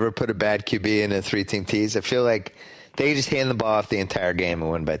rule to never put a bad QB in a 3-team tease, I feel like they just hand the ball off the entire game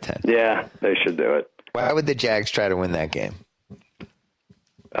and win by 10. Yeah, they should do it. Why would the Jags try to win that game?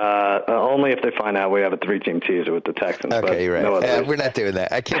 Only if they find out we have a 3-team teaser with the Texans. Okay, you're right. We're not doing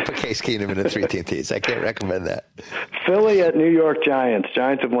that. I can't put Case Keenum in a 3-team tease. I can't recommend that. Philly at New York Giants.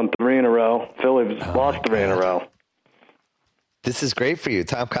 Giants have won 3 in a row. Philly's lost 3 in a row. This is great for you.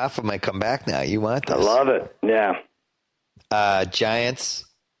 Tom Coughlin might come back now. You want this? I love it. Yeah. Giants,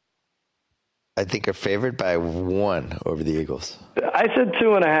 I think, are favored by 1 over the Eagles. I said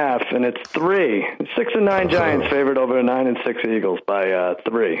 2.5, and it's 3. 6-9 Giants favored over 9-6 Eagles by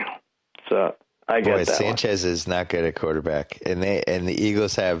 3. So I get that. Sanchez is not good at quarterback, and the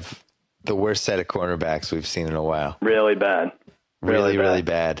Eagles have the worst set of cornerbacks we've seen in a while. Really bad. Really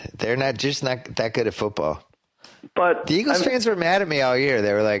bad. They're not that good at football. But the Eagles fans were mad at me all year.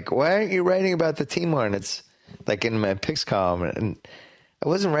 They were like, "Why aren't you writing about the team more?" And it's like in my picks column, and I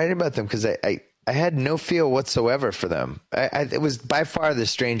wasn't writing about them because I had no feel whatsoever for them. It was by far the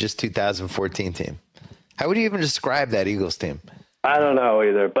strangest 2014 team. How would you even describe that Eagles team? I don't know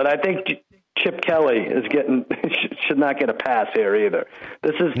either, but I think Chip Kelly should not get a pass here either. I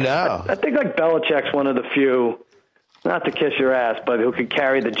think like Belichick's one of the few, not to kiss your ass, but who could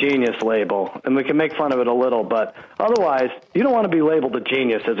carry the genius label, and we can make fun of it a little, but otherwise, you don't want to be labeled a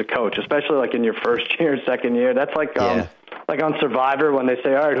genius as a coach, especially like in your first year, second year. That's like like on Survivor when they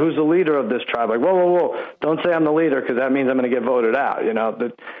say, all right, who's the leader of this tribe? Like, whoa, don't say I'm the leader because that means I'm going to get voted out. You know,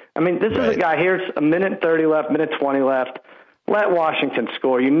 this is a guy, here's a minute 30 left, minute 20 left. Let Washington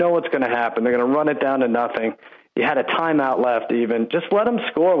score. You know what's going to happen. They're going to run it down to nothing. You had a timeout left even. Just let them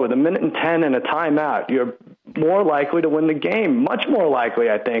score with a minute and 10 and a timeout. You're more likely to win the game, much more likely,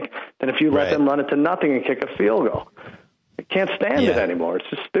 I think, than if you let them run it to nothing and kick a field goal. I can't stand it anymore. It's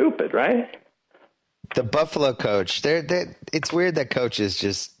just stupid, right? The Buffalo coach, it's weird that coaches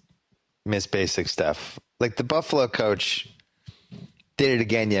just miss basic stuff. Like the Buffalo coach did it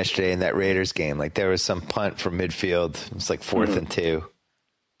again yesterday in that Raiders game. Like there was some punt from midfield. It was like 4th and 2.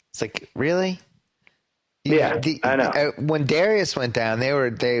 It's like, really? I know. When Darius went down,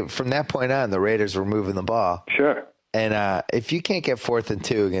 they from that point on, the Raiders were moving the ball. Sure. And if you can't get 4th and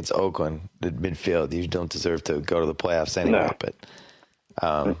 2 against Oakland at midfield, you don't deserve to go to the playoffs anyway. No. But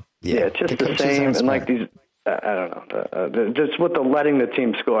it's just the same. And like these I don't know. Just with the letting the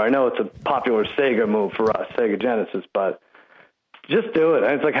team score. I know it's a popular Sega move for us, Sega Genesis, but just do it.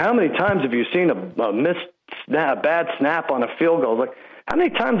 And it's like, how many times have you seen a missed snap, a bad snap on a field goal? Like, how many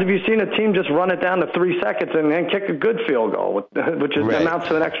times have you seen a team just run it down to 3 seconds and then kick a good field goal, which is amounts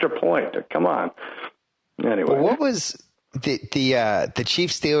to an extra point? Come on. Anyway, well, what was the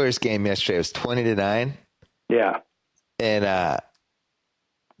Chiefs Steelers game yesterday? It was 20-9. Yeah, and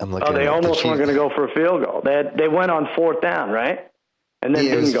I'm looking. Oh, they almost weren't going to go for a field goal. They went on 4th down, right? And then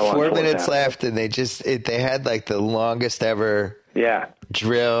didn't go on 4 4 minutes down. left, and they had like the longest ever. Yeah.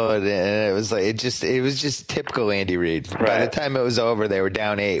 Drill, and it was like it was just typical Andy Reid. Right. By the time it was over, they were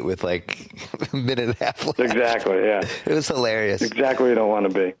down 8 with like a minute and a half left. Exactly, yeah. It was hilarious. Exactly where you don't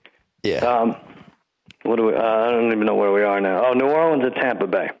want to be. Yeah. What do we? I don't even know where we are now. Oh, New Orleans at Tampa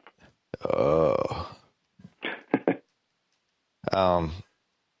Bay. Oh.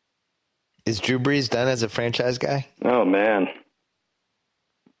 Is Drew Brees done as a franchise guy? Oh man,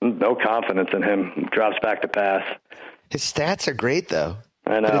 no confidence in him. He drops back to pass. His stats are great, though.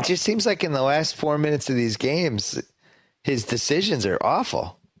 I know. But it just seems like in the last 4 minutes of these games, his decisions are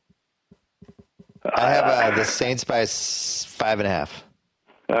awful. I have the Saints by 5.5.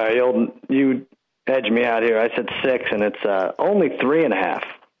 All right, you edge me out here. I said 6, and it's only 3.5.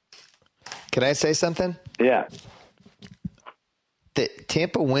 Can I say something? Yeah.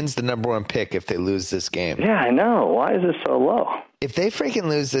 Tampa wins the number 1 pick if they lose this game. Yeah, I know. Why is this so low? If they freaking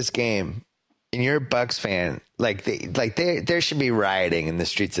lose this game, and you're a Bucs fan, there should be rioting in the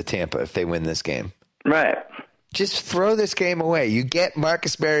streets of Tampa if they win this game. Right. Just throw this game away. You get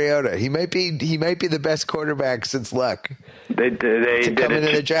Marcus Mariota. He might be the best quarterback since Luck. They to come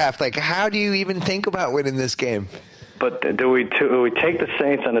into the draft. Like, how do you even think about winning this game? But do we take the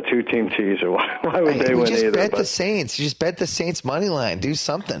Saints on a 2-team teaser? Why would they win just either? Bet the Saints. You just bet the Saints money line. Do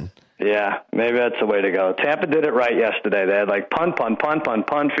something. Yeah, maybe that's the way to go. Tampa did it right yesterday. They had like punt,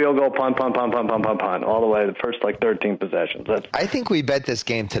 field goal, punt, all the way to the first 13 possessions. I think we bet this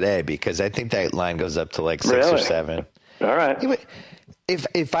game today because I think that line goes up to 6 or 7. All right.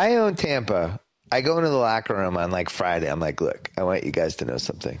 If I own Tampa, I go into the locker room on Friday. I'm like, look, I want you guys to know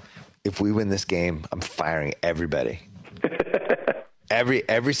something. If we win this game, I'm firing everybody.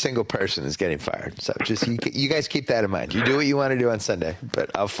 Every single person is getting fired. So just you guys keep that in mind. You do what you want to do on Sunday, but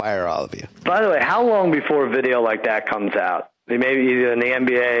I'll fire all of you. By the way, how long before a video like that comes out? Maybe either in the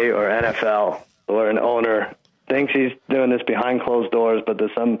NBA or NFL or an owner thinks he's doing this behind closed doors, but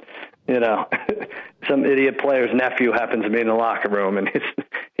there's some idiot player's nephew happens to be in the locker room and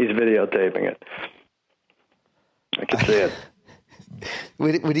he's videotaping it. I can see it.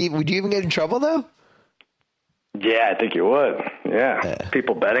 Would you even get in trouble though? Yeah, I think you would. Yeah.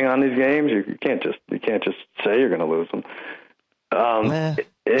 People betting on these games, you can't just say you're going to lose them.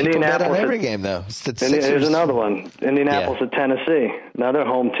 Indianapolis bet on every game though. Here's another one. Indianapolis at Tennessee, another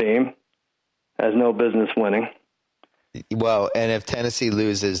home team, has no business winning. Well, and if Tennessee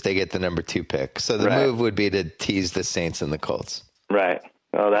loses, they get the number 2 pick. So the move would be to tease the Saints and the Colts. Right.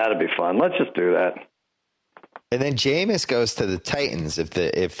 Oh, that'd be fun. Let's just do that. And then Jameis goes to the Titans if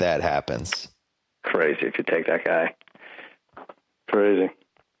that happens. Crazy if you take that guy. Crazy.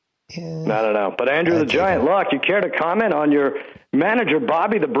 Yeah. I don't know. But Andrew the Giant Luck, you care to comment on your manager,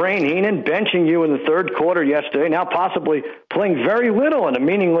 Bobby the Brain Heenan, benching you in the third quarter yesterday, now possibly playing very little in a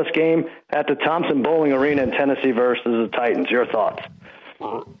meaningless game at the Thompson Bowling Arena in Tennessee versus the Titans. Your thoughts?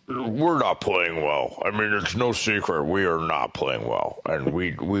 We're not playing well. I mean, it's no secret we are not playing well, and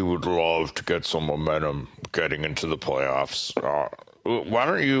we would love to get some momentum getting into the playoffs. Why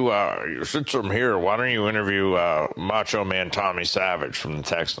don't you, since I'm here, why don't you interview Macho Man Tommy Savage from the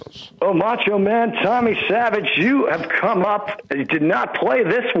Texans? Oh, Macho Man Tommy Savage, you have come up. You did not play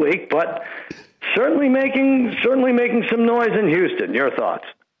this week, but certainly making some noise in Houston. Your thoughts?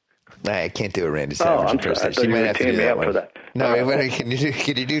 I can't do a Randy Savage impersonation. You might have to do that one. For that. No, can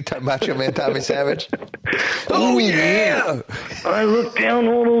you do Macho Man Tommy Savage? Oh, yeah. I look down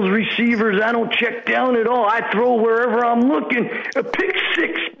all those receivers. I don't check down at all. I throw wherever I'm looking. A pick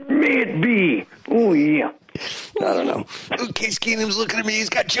 6 may it be. Oh, yeah. I don't know. Case Keenum's looking at me. He's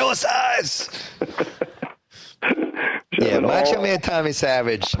got jealous eyes. Yeah, Macho Man Tommy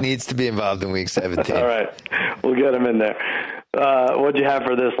Savage needs to be involved in Week 17. All right. We'll get him in there. What'd you have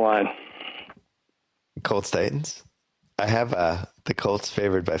for this line? Colts Titans. I have the Colts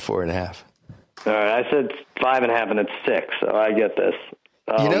favored by 4.5. All right, I said 5.5, and it's 6, so I get this.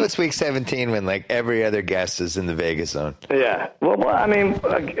 It's Week 17 when every other guess is in the Vegas zone. Yeah. Well, I mean,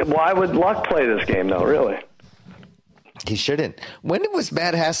 why would Luck play this game though? Really? He shouldn't. When was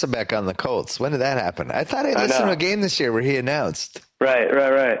Matt Hasselbeck on the Colts? When did that happen? I thought I listened to a game this year where he announced. Right.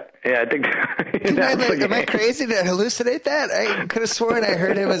 Yeah, I think. Am I crazy to hallucinate that? I could have sworn I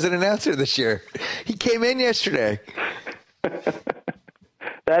heard him as an announcer this year. He came in yesterday.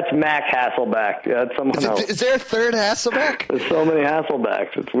 That's Mac Hasselbeck. Yeah, that's someone else. Is there a third Hasselbeck? There's so many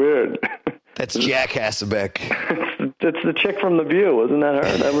Hasselbecks. It's weird. That's Jack Hasselbeck. It's the chick from The View. Wasn't that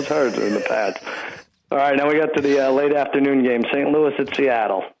her? That was her in the past. All right, now we got to the late afternoon game. St. Louis at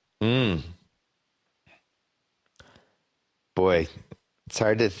Seattle. Boy, it's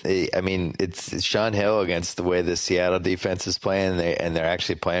hard to it's Sean Hill against the way the Seattle defense is playing, and they're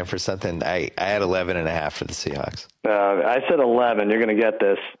actually playing for something. I had 11.5 for the Seahawks. I said 11. You're going to get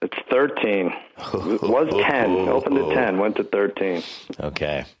this. It's 13. It was 10. Opened at 10. Went to 13.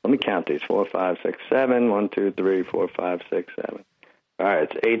 Okay. Let me count these. 4, 5, 6, 7. 1, 2, 3, 4, 5, 6, 7. All right,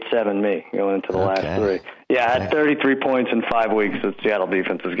 it's 8-7 me going into the last three. Yeah, I had 33 points in 5 weeks that Seattle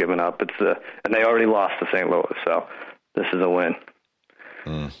defense has given up. And they already lost to St. Louis, so this is a win.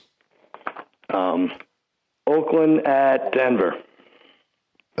 Oakland at Denver.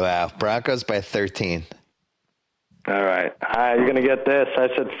 Wow, Broncos by 13. All right, you're going to get this. I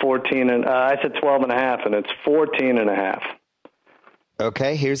said 14, and I said 12.5, and it's 14.5.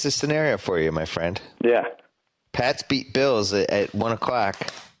 Okay, here's the scenario for you, my friend. Yeah. Pats beat Bills at 1 o'clock.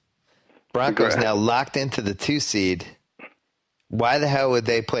 Broncos now locked into the 2 seed. Why the hell would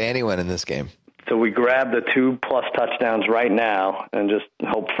they play anyone in this game? So we grab the 2+ touchdowns right now and just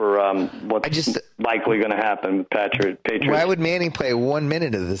hope for what's likely going to happen. Patriots. Why would Manning play 1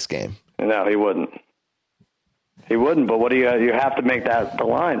 minute of this game? No, he wouldn't. He wouldn't. But what do you have to make that the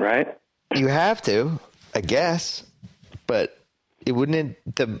line, right? You have to, I guess. But wouldn't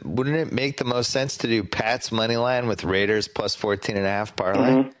it make the most sense to do Pats money line with Raiders plus 14.5 parlay?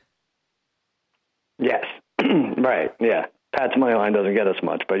 Mm-hmm. Yes. Right. Yeah. Pat's money line doesn't get us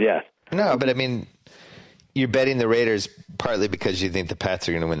much, but yes. No, but I mean, you're betting the Raiders partly because you think the Pats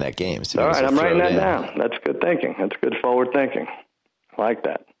are going to win that game. So all right, I'm writing that down. That's good thinking. That's good forward thinking. I like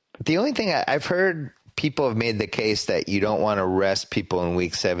that. The only thing I've heard, people have made the case that you don't want to rest people in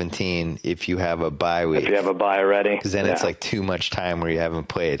week 17 if you have a bye week. If you have a bye already. Because then it's like too much time where you haven't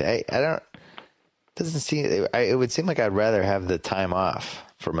played. It would seem like I'd rather have the time off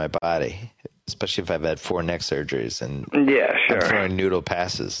for my body, especially if I've had 4 neck surgeries and I'm throwing noodle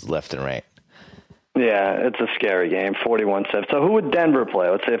passes left and right. Yeah, it's a scary game, 41-7. So who would Denver play?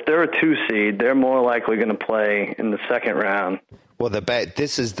 Let's say if they're a 2 seed, they're more likely going to play in the second round. Well,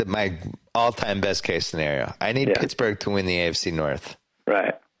 this is my all-time best case scenario. I need Pittsburgh to win the AFC North.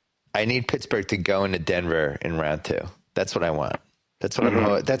 Right. I need Pittsburgh to go into Denver in round 2. That's what I want. That's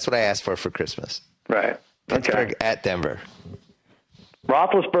what that's what I asked for Christmas. Right. Pittsburgh at Denver.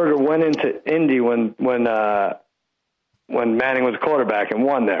 Roethlisberger went into Indy when Manning was quarterback and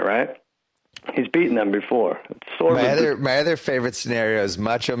won there, right? He's beaten them before. My other favorite scenario is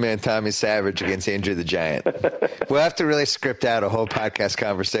Macho Man Tommy Savage against Andrew the Giant. We'll have to really script out a whole podcast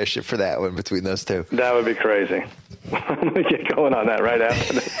conversation for that one between those two. That would be crazy. I'm going to get going on that right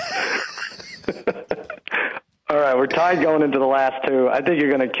after this. All right, we're tied going into the last 2. I think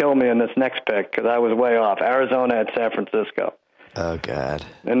you're going to kill me in this next pick because I was way off. Arizona at San Francisco. Oh, God.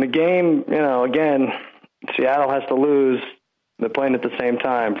 And the game, again, Seattle has to lose. They're playing at the same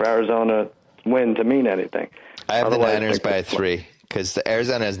time for Arizona win to mean anything. I have the Niners by 3 because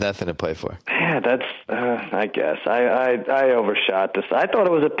Arizona has nothing to play for. Yeah, that's, I guess. I overshot this. I thought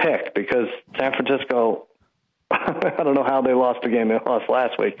it was a pick because San Francisco, I don't know how they lost the game they lost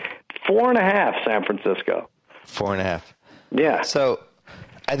last week. 4.5 San Francisco. 4.5. Yeah. So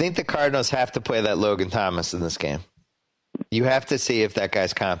I think the Cardinals have to play that Logan Thomas in this game. You have to see if that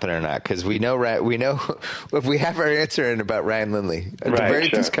guy's competent or not, because we know if we have our answer in about Ryan Lindley. The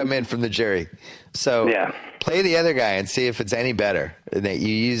verdict has come in from the jury. So play the other guy and see if it's any better. And that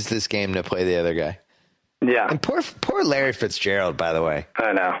you use this game to play the other guy. Yeah. And poor Larry Fitzgerald, by the way.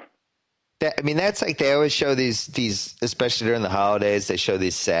 I know. That's like they always show these, especially during the holidays, they show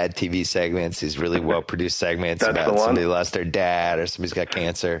these sad TV segments, these really well-produced segments about somebody lost their dad or somebody's got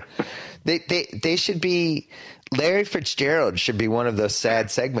cancer. They should be... Larry Fitzgerald should be one of those sad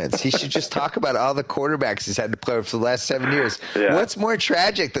segments. He should just talk about all the quarterbacks he's had to play with for the last 7 years. Yeah. What's more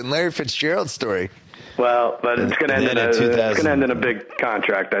tragic than Larry Fitzgerald's story? Well, but it's going to end in a big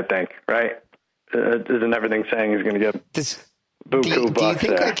contract, I think, right? Isn't everything saying he's going to get buku bucks? Do you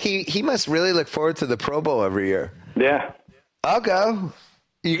think like he must really look forward to the Pro Bowl every year? Yeah. I'll go.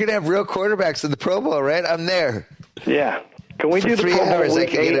 You're going to have real quarterbacks in the Pro Bowl, right? I'm there. Yeah. Can we do the Pro Bowl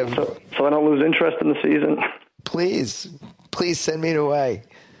week 8 so I don't lose interest in the season? Please send me away.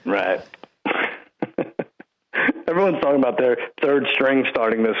 Right. Everyone's talking about their third string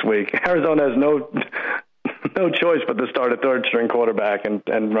starting this week. Arizona has no choice but to start a third-string quarterback and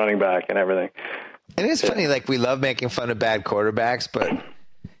running back and everything. And it's funny, like, we love making fun of bad quarterbacks, but,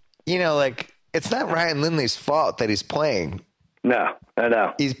 you know, like, it's not Ryan Lindley's fault that he's playing. No, I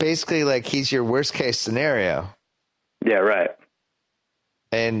know. He's basically like, he's your worst-case scenario. Yeah, right.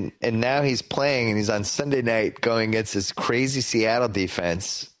 And now he's playing, and he's on Sunday night going against this crazy Seattle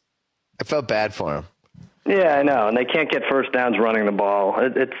defense. I felt bad for him. Yeah, I know, and they can't get first downs running the ball.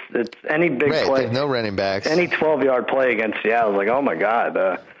 It's any big Right, play. they have no running backs. Any 12-yard play against Seattle is like, oh my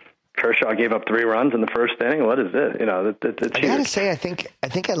God, Kershaw gave up 3 runs in the first inning. What is it? You know, it's I gotta say, I think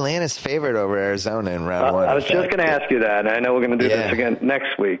Atlanta's favored over Arizona in round one. I was just going to ask you that, and I know we're going to do this again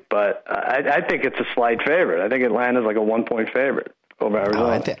next week, but I think it's a slight favorite. I think Atlanta's like a 1-point favorite over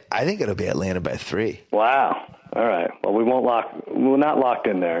Arizona. I think it'll be Atlanta by 3. Wow. All right. Well, we're not locked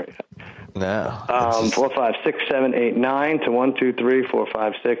in there. No. 4, 5, 6, 7, 8, 9 to 1, 2, 3, 4,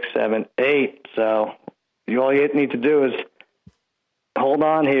 5, 6, 7, 8. So all you need to do is hold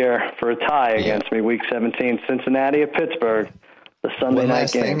on here for a tie against me, Week 17, Cincinnati at Pittsburgh, the Sunday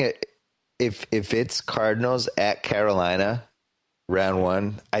night game. Thing, if it's Cardinals at Carolina, round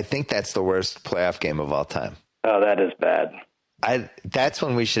 1, I think that's the worst playoff game of all time. Oh, that is bad. That's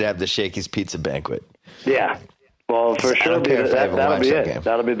when we should have the Shakey's Pizza Banquet. Yeah. Well, for sure, that'll be it. Game.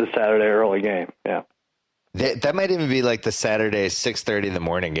 That'll be the Saturday early game. Yeah. That might even be like the Saturday 6:30 in the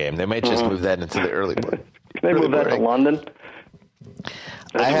morning game. They might just move that into the early morning. Can they move that to London?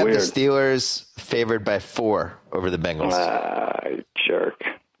 I have the Steelers favored by 4 over the Bengals. You jerk.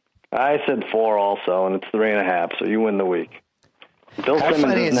 I said 4 also, and it's 3.5, so you win the week. Bill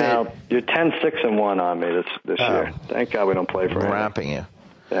Simmons is now, you're 10-6-1 on me this year. Thank God we don't play for him. Romping you.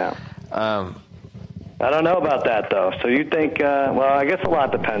 Yeah. I don't know about that, though. So you think, well, I guess a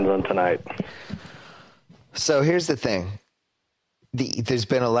lot depends on tonight. So here's the thing. There's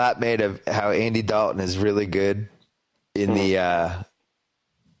been a lot made of how Andy Dalton is really good in the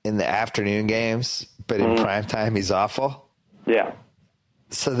afternoon games, but in prime time he's awful. Yeah.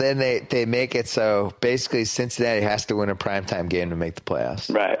 So then they make it so basically Cincinnati has to win a primetime game to make the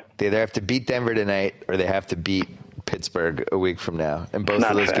playoffs. Right. They either have to beat Denver tonight or they have to beat Pittsburgh a week from now. And both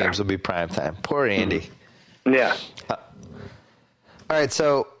of those games will be primetime. Poor Andy. Yeah. All right,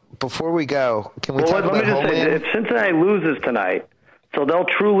 so before we go, can we talk about Homeland? If Cincinnati loses tonight, so they'll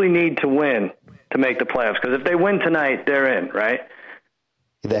truly need to win to make the playoffs. Because if they win tonight, they're in, right?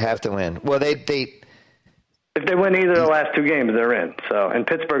 They have to win. Well, if they win either of the last 2 games, they're in. So, and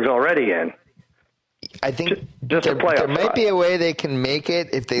Pittsburgh's already in. I think just a playoff there might be a way they can make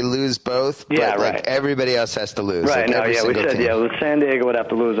it if they lose both. But like everybody else has to lose. Right. Like we said San Diego would have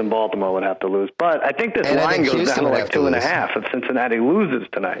to lose and Baltimore would have to lose. But I think this line goes down to like 2.5 if Cincinnati loses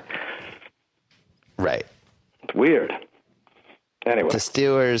tonight. Right. It's weird. Anyway, the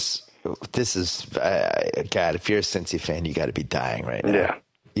Steelers. This is God. If you're a Cincy fan, you got to be dying right now. Yeah.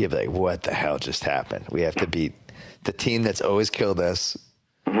 You'd be like, what the hell just happened? We have to beat the team that's always killed us,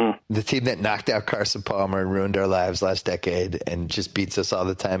 the team that knocked out Carson Palmer and ruined our lives last decade and just beats us all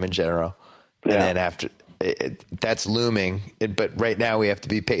the time in general. Yeah. And then after that's looming. But right now we have to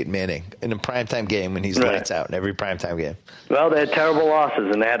beat Peyton Manning in a primetime game when he's lights out in every primetime game. Well, they had terrible losses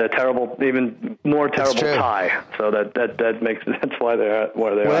and they had a terrible, even more terrible tie. So that makes that's why they're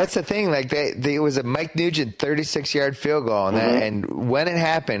where they are. Well, that's the thing. Like it was a Mike Nugent 36-yard field goal, and and when it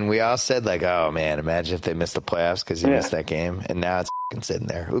happened, we all said like, "Oh man, imagine if they missed the playoffs because he missed that game." And now it's sitting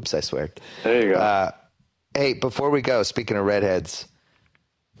there. Oops, I swear. There you go. Hey, before we go, speaking of redheads.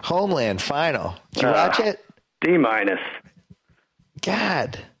 Homeland final. Did you watch it? D-.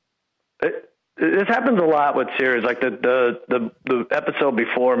 God. This happens a lot with series. Like the episode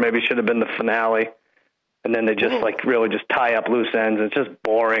before maybe should have been the finale, and then they just really just tie up loose ends. It's just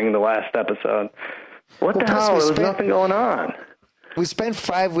boring. The last episode. What the hell? There's nothing going on. We spent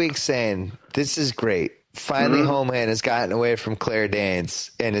 5 weeks saying this is great. Finally, Homeland has gotten away from Claire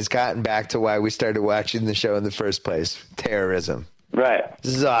Danes and has gotten back to why we started watching the show in the first place: terrorism. Right.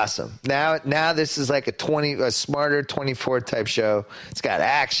 This is awesome. Now this is like a smarter 24 type show. It's got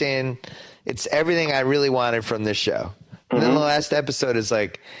action. It's everything I really wanted from this show. And then the last episode is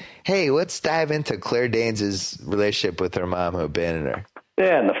like, hey, let's dive into Claire Danes' relationship with her mom who abandoned her.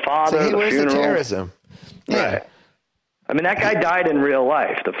 Yeah, and the father, so, hey, the where's funeral. the terrorism? Yeah. Right. I mean, that guy died in real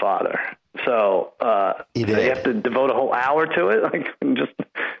life, the father. So they have to devote a whole hour to it, like just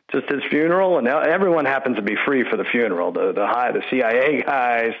his funeral, and everyone happens to be free for the funeral. The CIA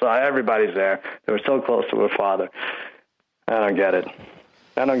guys, everybody's there. They were so close to her father. I don't get it.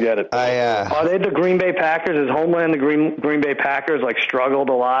 Are they the Green Bay Packers? Is Homeland the Green Bay Packers? Like struggled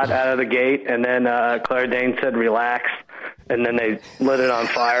a lot out of the gate, and then Claire Danes said relax, and then they lit it on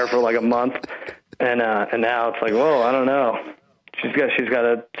fire for like a month. And now it's like, whoa, I don't know. She's got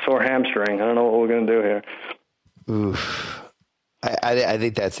a sore hamstring. I don't know what we're going to do here. Oof. I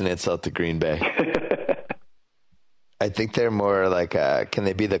think that's an insult to Green Bay. I think they're more like, can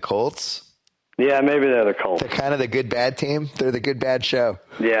they be the Colts? Yeah, maybe they're the Colts. They're kind of the good bad team. They're the good bad show.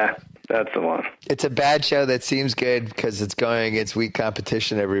 Yeah, that's the one. It's a bad show that seems good because it's going against weak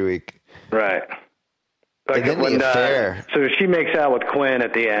competition every week. Right. Like and then the affair. So she makes out with Quinn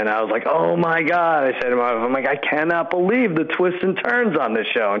at the end. I was like, oh my God. I said to my wife, I'm like, I cannot believe the twists and turns on this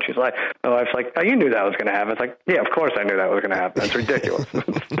show. And she's like, my wife's like, oh, you knew that was going to happen. It's like, yeah, of course I knew that was going to happen. That's ridiculous.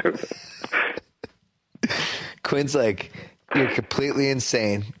 Quinn's like, you're completely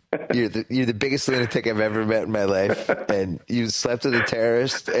insane. You're the biggest lunatic I've ever met in my life, and you slept with a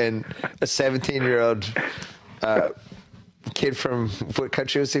terrorist and a 17-year-old kid from what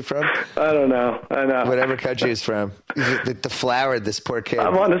country was he from? I don't know. I know. Whatever country he's from. He deflowered this poor kid. I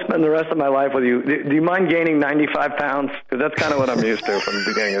want to spend the rest of my life with you. Do you mind gaining 95 pounds? Because that's kind of what I'm used to from the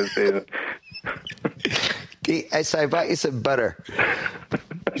beginning of the season. I bought you some butter.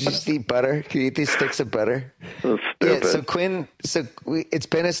 Did you just eat butter? Can you eat these sticks of butter? That's yeah, stupid. It's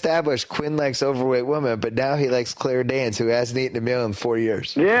been established Quinn likes overweight women, but now he likes Claire Danes, who hasn't eaten a meal in 4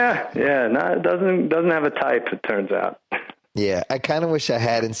 years. Yeah. No, it doesn't have a type, it turns out. Yeah, I kind of wish I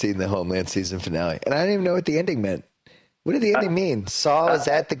hadn't seen the Homeland season finale. And I don't even know what the ending meant. What did the ending mean? Saul is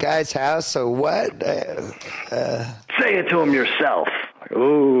at the guy's house, so what? Say it to him yourself.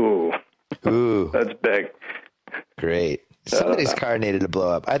 Ooh. That's big. Great. Somebody's car needed to blow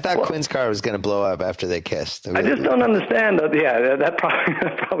up. I thought Quinn's car was going to blow up after they kissed. I just don't understand. That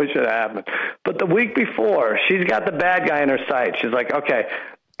probably should have happened. But the week before, she's got the bad guy in her sight. She's like, okay,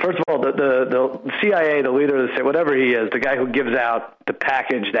 first of all, the CIA, the leader of the CIA, whatever he is, the guy who gives out the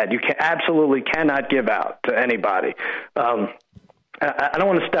package that you absolutely cannot give out to anybody. I don't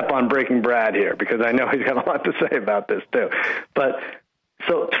want to step on Breaking Brad here because I know he's got a lot to say about this too. But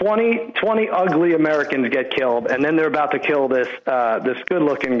so 20 ugly Americans get killed, and then they're about to kill this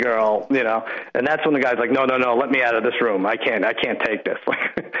good-looking girl, and that's when the guy's like, no, let me out of this room. I can't take this.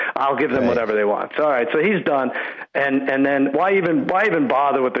 I'll give them whatever they want. So, all right, so he's done, and then why even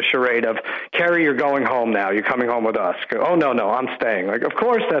bother with the charade of, Carrie, you're going home now. You're coming home with us. Oh, no, I'm staying. Like, of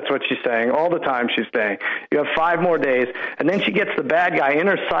course that's what she's saying. All the time she's staying. You have 5 more days, and then she gets the bad guy in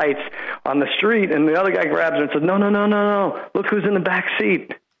her sights on the street, and the other guy grabs her and says, no, look who's in the back seat.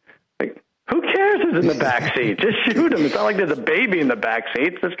 Like, who cares who's in the back seat? Just shoot him. It's not like there's a baby in the back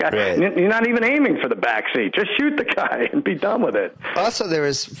seat. It's this guy. Right. You're not even aiming for the back seat. Just shoot the guy and be done with it. Also, there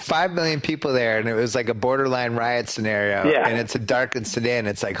was 5 million people there, and it was like a borderline riot scenario. Yeah. And it's a darkened sedan.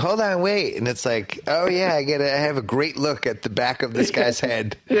 It's like, hold on, wait. And it's like, oh yeah, I have a great look at the back of this guy's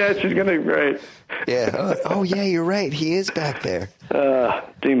head. Yeah, she's gonna be great. Yeah. Oh yeah, you're right. He is back there.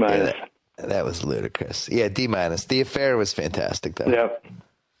 D-. Yeah, that was ludicrous. Yeah, D-. The affair was fantastic, though. Yep.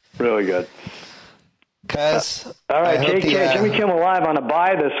 Really good. All right, Jimmy Kimmel Live on a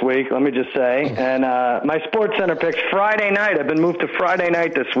bye this week, let me just say. And my Sports Center picks Friday night. I've been moved to Friday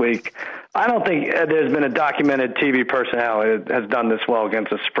night this week. I don't think there's been a documented TV personality that has done this well against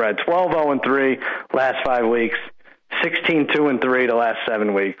the spread. 12-0-3 last 5 weeks, 16-2-3 the last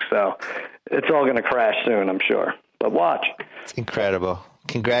 7 weeks. So it's all going to crash soon, I'm sure. But watch. It's incredible.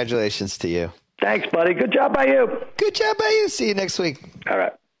 Congratulations to you. Thanks, buddy. Good job by you. Good job by you. See you next week. All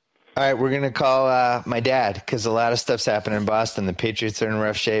right. All right, we're going to call my dad because a lot of stuff's happening in Boston. The Patriots are in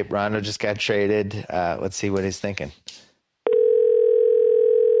rough shape. Rondo just got traded. Let's see what he's thinking.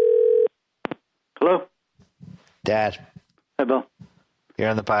 Hello? Dad. Hi, Bill. You're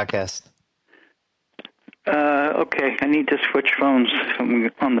on the podcast. Okay, I need to switch phones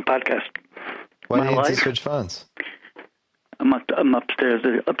on the podcast. Why do you need to switch phones? I'm upstairs.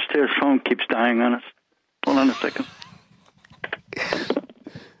 The upstairs phone keeps dying on us. Hold on a second.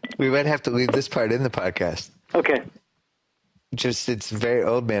 We might have to leave this part in the podcast. Okay. It's a very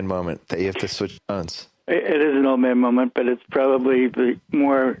old man moment that you have to switch phones. It is an old man moment, but it's probably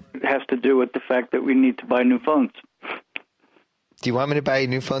more has to do with the fact that we need to buy new phones. Do you want me to buy you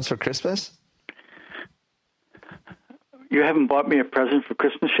new phones for Christmas? You haven't bought me a present for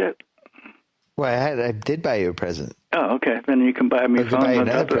Christmas yet? Well, I did buy you a present. Oh, okay. Then you can buy me a phone. I can buy you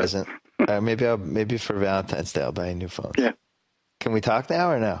another present. Maybe for Valentine's Day I'll buy you new phones. Yeah. Can we talk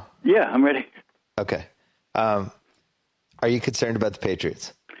now or no? Yeah, I'm ready. Okay. Are you concerned about the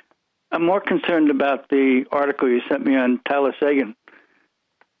Patriots? I'm more concerned about the article you sent me on Tyler Seguin.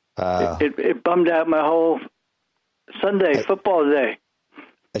 It bummed out my whole Sunday football day.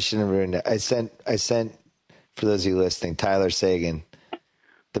 I shouldn't have ruined it. I sent for those of you listening, Tyler Seguin.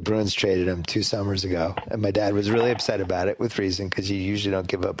 The Bruins traded him 2 summers ago, and my dad was really upset about it with reason because you usually don't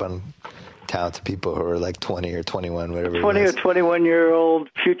give up on talented people who are like 20 or 21, whatever. 20 or 21-year-old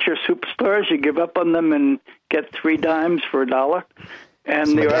future superstars, you give up on them and get 3 dimes for $1.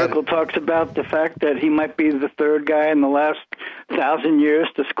 And the article talks about the fact that he might be the third guy in the last 1,000 years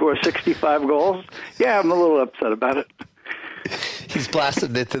to score 65 goals. Yeah, I'm a little upset about it. He's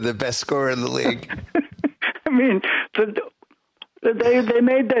blasted it to the best scorer in the league. I mean, they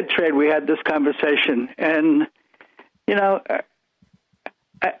made that trade. We had this conversation. And, you know,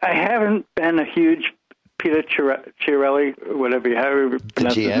 I haven't been a huge Peter Chiarelli, whatever you have. The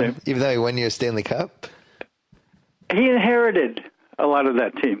GM, even though he won you a Stanley Cup? He inherited a lot of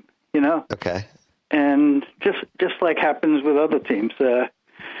that team, you know? Okay. And just like happens with other teams, the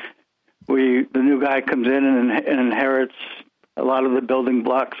new guy comes in and inherits a lot of the building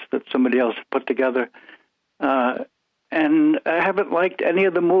blocks that somebody else put together. And I haven't liked any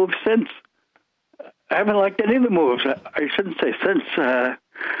of the moves since. I shouldn't say since.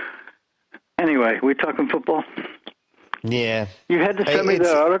 Anyway, we talking football? Yeah. You had to send me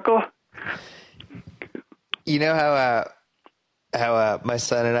that article? You know how my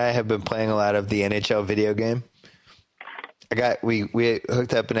son and I have been playing a lot of the NHL video game? We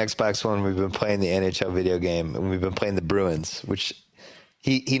hooked up an Xbox One. We've been playing the NHL video game, and we've been playing the Bruins, which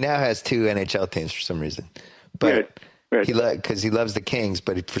he now has 2 NHL teams for some reason. But right. Because he loves the Kings,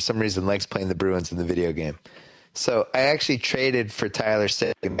 but he, for some reason, likes playing the Bruins in the video game. So I actually traded for Tyler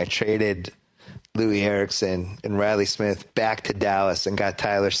Seguin. I traded Louis Eriksson and Riley Smith back to Dallas and got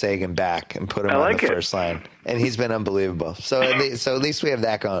Tyler Seguin back and put him on the first line. And he's been unbelievable. So at least we have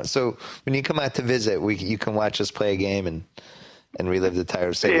that going. So when you come out to visit, you can watch us play a game and relive the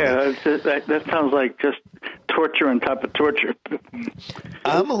Tyler Seguin. Yeah, that sounds like just torture on top of torture.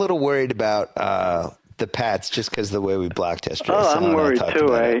 I'm a little worried about the Pats just because of the way we blocked yesterday. Oh, I'm worried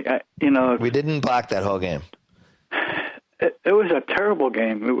too. We didn't block that whole game. It was a terrible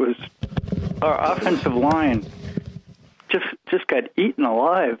game. It was our offensive line just got eaten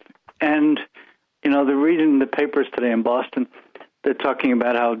alive. And, they're reading the papers today in Boston. They're talking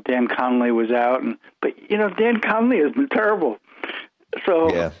about how Dan Connolly was out. But Dan Connolly has been terrible. So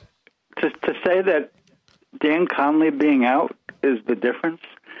to say that Dan Connolly being out is the difference,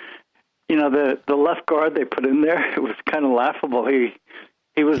 the left guard they put in there, it was kind of laughable.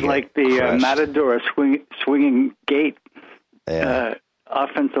 He was like the Matador swinging gate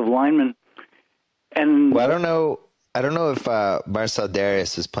offensive lineman. And I don't know if Marcel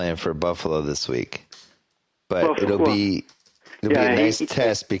Darius is playing for Buffalo this week, but it'll be a nice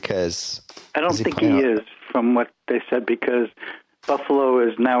test because I don't think he is, from what they said, because Buffalo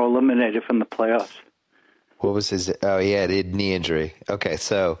is now eliminated from the playoffs. What was his? Oh, he had a knee injury. Okay,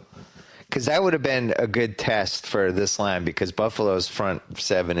 so because that would have been a good test for this line because Buffalo's front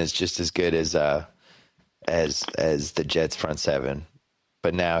 7 is just as good as the Jets' front 7,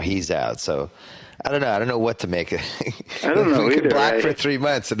 but now he's out. So I don't know. I don't know what to make of it. I don't know. We either, could block for 3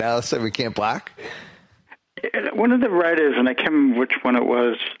 months, and now all of a sudden we can't block. One of the writers, and I can't remember which one it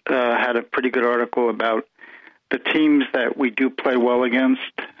was, had a pretty good article about the teams that we do play well against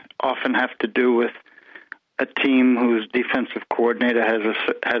often have to do with a team whose defensive coordinator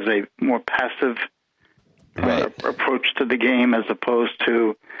has a more passive approach to the game as opposed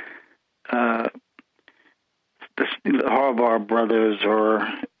to the Harbaugh brothers or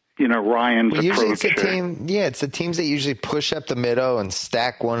Ryan's approach. Usually it's a team. Yeah, it's the teams that usually push up the middle and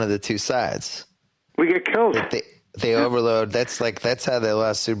stack one of the 2 sides. We get killed. They overload. That's how they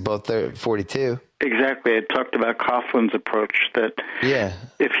lost Super Bowl 42. Exactly. I talked about Coughlin's approach that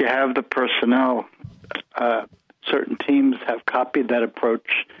if you have the personnel, certain teams have copied that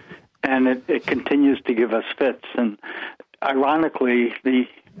approach, and it continues to give us fits. And ironically, the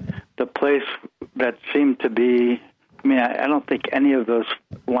place that seemed to be, I don't think any of those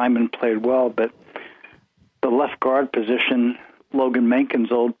linemen played well, but the left guard position, Logan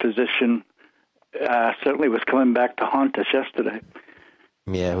Menken's old position, certainly was coming back to haunt us yesterday.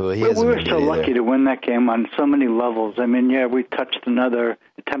 Yeah, well, we were so lucky to win that game on so many levels. We touched another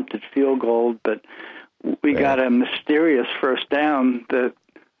attempted field goal, but we got a mysterious first down that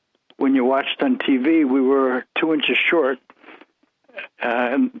when you watched on TV, we were 2 inches short.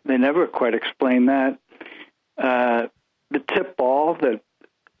 And they never quite explained that. The tip ball that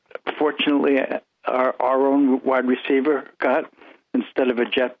fortunately our own wide receiver got instead of a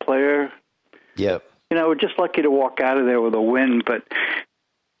Jet player. Yep. We're just lucky to walk out of there with a win, but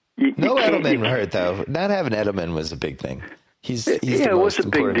no Edelman hurt though. Not having Edelman was a big thing. He's the most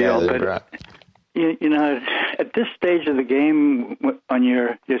important guy they brought. At this stage of the game, on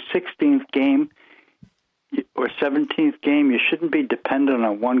your 16th game or 17th game, you shouldn't be dependent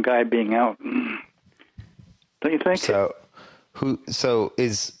on one guy being out. Don't you think? So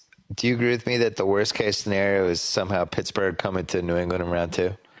Do you agree with me that the worst case scenario is somehow Pittsburgh coming to New England in round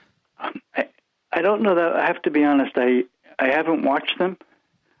 2? I don't know that. I have to be honest. I haven't watched them.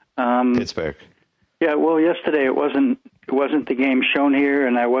 Pittsburgh. Yeah. Well, yesterday it wasn't the game shown here,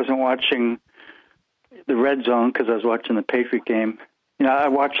 and I wasn't watching the Red Zone because I was watching the Patriot game. I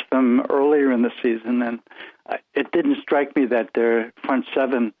watched them earlier in the season, and it didn't strike me that their front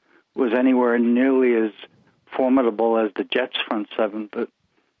seven was anywhere nearly as formidable as the Jets' front seven. But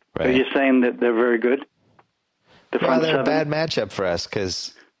Right. Are you saying that they're very good? Well, they're a bad matchup for us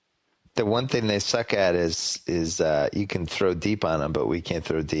because the one thing they suck at is you can throw deep on them, but we can't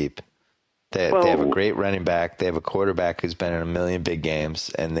throw deep. They have a great running back. They have a quarterback who's been in a million big games,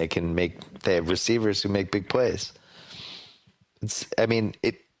 and they have receivers who make big plays. I think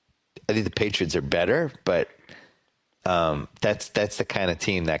the Patriots are better, but that's the kind of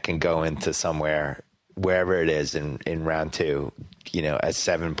team that can go into somewhere, wherever it is in round 2, as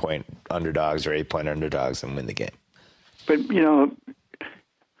 7-point underdogs or 8-point underdogs and win the game. But,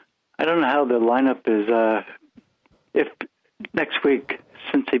 I don't know how the lineup is. If next week,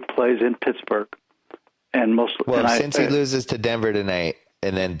 since he plays in Pittsburgh, since he loses to Denver tonight,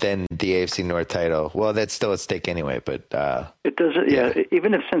 and then the AFC North title, well, that's still at stake anyway. But it doesn't. Yeah,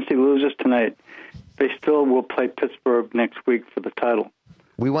 even if since he loses tonight, they still will play Pittsburgh next week for the title.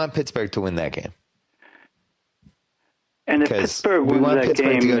 We want Pittsburgh to win that game. And if Pittsburgh wins that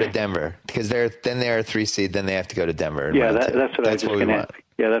Pittsburgh game, to go to Denver because they're a 3 seed. Then they have to go to Denver. Yeah, that's what I was just going to ask.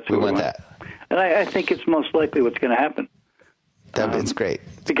 Yeah, that's what we want. That. And I think it's most likely what's going to happen. It's great.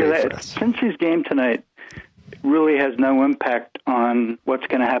 Cincy's game tonight really has no impact on what's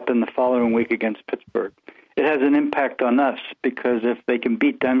going to happen the following week against Pittsburgh. It has an impact on us because if they can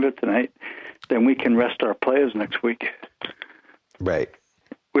beat Denver tonight, then we can rest our players next week. Right.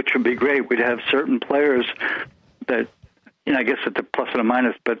 Which would be great. We'd have certain players that, I guess it's a plus and a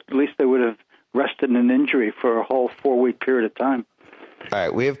minus, but at least they would have rested an injury for a whole 4-week period of time. All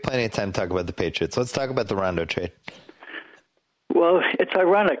right, we have plenty of time to talk about the Patriots. Let's talk about the Rondo trade. Well, it's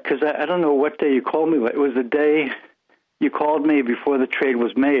ironic because I don't know what day you called me. It was the day you called me before the trade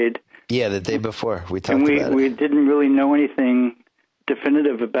was made. Yeah, the day before. We talked about it. We didn't really know anything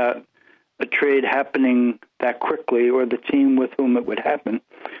definitive about a trade happening that quickly or the team with whom it would happen.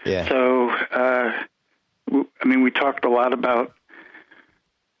 Yeah. So, we talked a lot about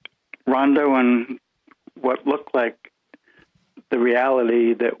Rondo and what looked like the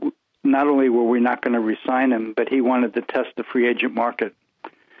reality that not only were we not going to re-sign him, but he wanted to test the free agent market.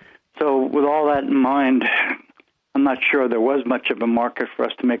 So with all that in mind, I'm not sure there was much of a market for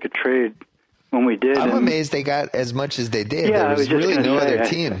us to make a trade when we did. I'm amazed they got as much as they did. Yeah, there was really no other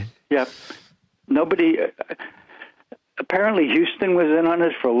team. Yeah. Nobody... Apparently Houston was in on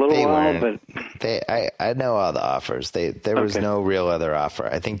it for a little while, but... I know all the offers. There was no real other offer.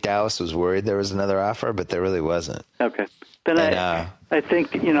 I think Dallas was worried there was another offer, but there really wasn't. Okay. Then I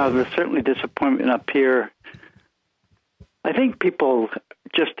think, there's certainly disappointment up here. I think people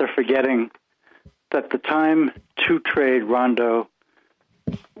just are forgetting that the time to trade Rondo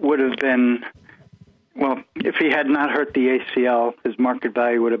would have been, well, if he had not hurt the ACL, his market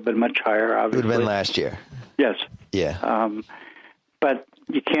value would have been much higher, obviously. It would have been last year. Yes. Yeah. But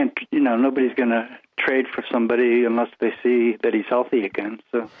you can't, nobody's going to trade for somebody unless they see that he's healthy again.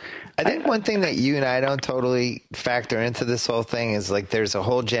 So I think one thing that you and I don't totally factor into this whole thing is there's a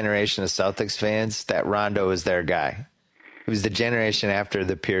whole generation of Celtics fans that Rondo is their guy. It was the generation after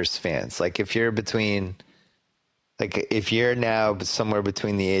the Pierce fans. If you're if you're now somewhere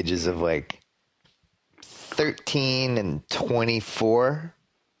between the ages of 13 and 24,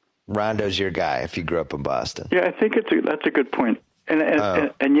 Rondo's your guy if you grew up in Boston. Yeah, I think that's a good point. And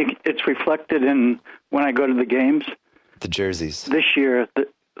it's reflected in when I go to the games. The jerseys. This year,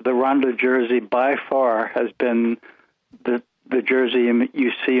 the Rondo jersey by far has been the jersey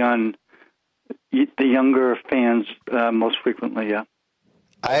you see on the younger fans most frequently.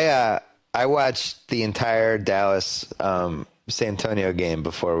 Yeah. I watched the entire Dallas San Antonio game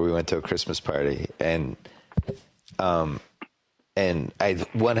before we went to a Christmas party, and I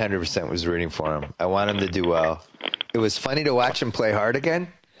 100% was rooting for him. I want him to do well. It was funny to watch him play hard again.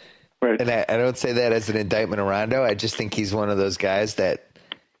 Right. And I don't say that as an indictment of Rondo. I just think he's one of those guys that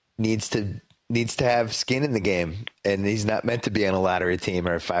needs to have skin in the game, and he's not meant to be on a lottery team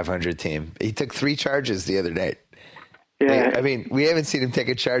or a 500 team. He took 3 charges the other night. Yeah. We haven't seen him take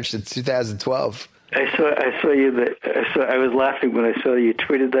a charge since 2012. I saw you. I was laughing when I saw you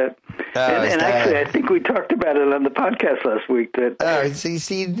tweeted that. And actually, I think we talked about it on the podcast last week.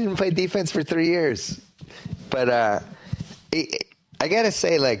 He didn't play defense for 3 years. But I got to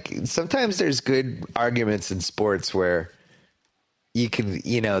say, sometimes there's good arguments in sports where you can,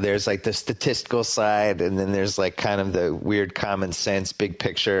 there's like the statistical side, and then there's like kind of the weird common sense, big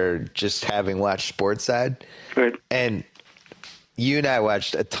picture, just having watched sports side. Right. And you and I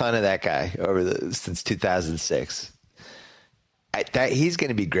watched a ton of that guy since 2006. He's going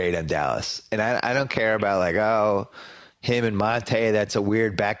to be great on Dallas. And I don't care about like, him and Monte, that's a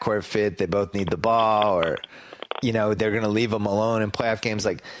weird backcourt fit. They both need the ball, or, they're going to leave him alone in playoff games.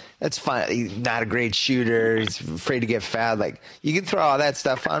 Like, that's fine. He's not a great shooter. He's afraid to get fouled. Like, you can throw all that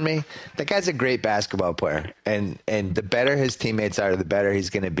stuff on me. That guy's a great basketball player. And the better his teammates are, the better he's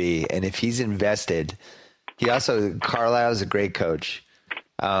going to be. And if he's invested, Carlisle is a great coach.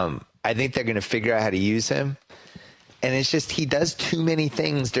 I think they're going to figure out how to use him. And it's just, he does too many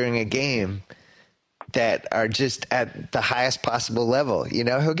things during a game that are just at the highest possible level.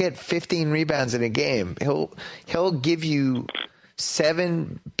 He'll get 15 rebounds in a game. He'll give you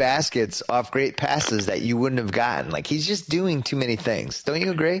 7 baskets off great passes that you wouldn't have gotten. Like, he's just doing too many things. Don't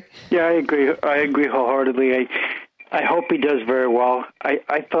you agree? Yeah, I agree. I agree wholeheartedly. I hope he does very well.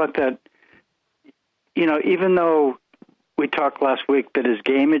 I thought that, even though we talked last week that his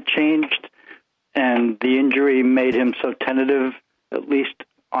game had changed and the injury made him so tentative, at least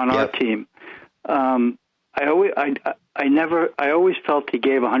on our team, I always felt he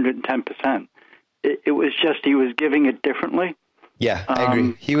gave 110%. It was just he was giving it differently. Yeah, I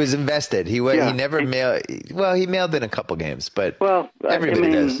agree. He was invested. He never mailed. Well, he mailed in a couple games, but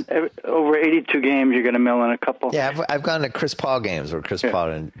everybody does. Over 82 games, you're going to mail in a couple. Yeah, I've gone to Chris Paul games where Chris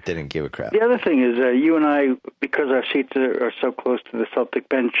Paul didn't give a crap. The other thing is, you and I, because our seats are so close to the Celtic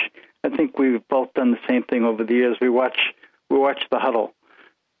bench, I think we've both done the same thing over the years. We watch the huddle.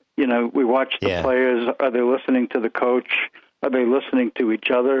 We watch the players. Are they listening to the coach? Are they listening to each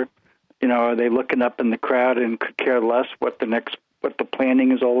other? Are they looking up in the crowd and could care less what the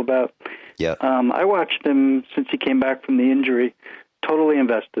planning is all about? Yeah. I watched him since he came back from the injury, totally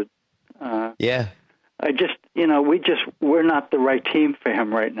invested. Yeah. I just, we're not the right team for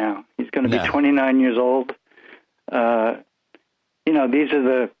him right now. He's going to be 29 years old. These are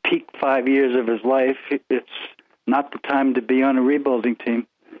the peak 5 years of his life. It's not the time to be on a rebuilding team.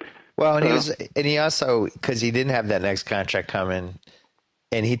 Well, and he also, because he didn't have that next contract coming,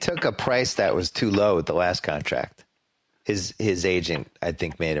 and he took a price that was too low with the last contract. His agent, I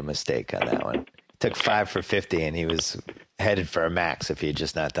think, made a mistake on that one. Took 5 for $50, and he was headed for a max if he had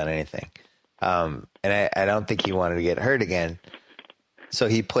just not done anything. And I don't think he wanted to get hurt again, so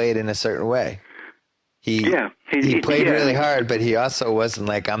he played in a certain way. He played really hard, but he also wasn't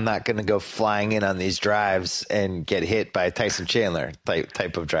like, I'm not going to go flying in on these drives and get hit by Tyson Chandler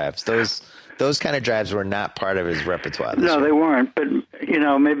type of drives. Those kind of drives were not part of his repertoire. No, year. They weren't. But,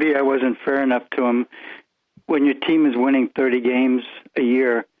 maybe I wasn't fair enough to him. When your team is winning 30 games a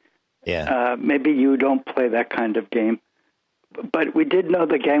year, maybe you don't play that kind of game. But we did know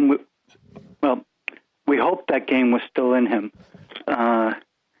the game. We hoped that game was still in him.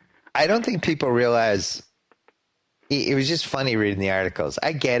 I don't think people realize it was just funny reading the articles.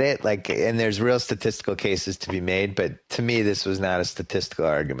 I get it. And there's real statistical cases to be made, but to me, this was not a statistical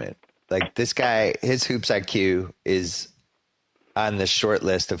argument. Like, this guy, his hoops IQ is on the short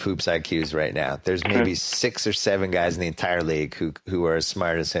list of hoops IQs right now. There's maybe 6 or 7 guys in the entire league who are as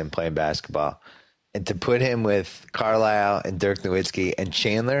smart as him playing basketball. And to put him with Carlisle and Dirk Nowitzki and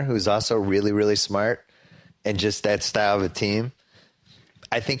Chandler, who's also really, really smart, and just that style of a team,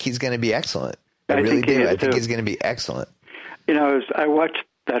 I think he's going to be excellent. I really do. I think he's going to be excellent. I watched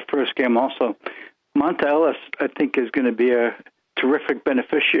that first game also. Monta Ellis, I think, is going to be a terrific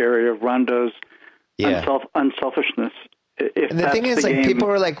beneficiary of Rondo's unselfishness. And the thing is, people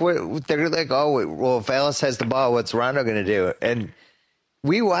are like, they're like, well, if Ellis has the ball, what's Rondo going to do? And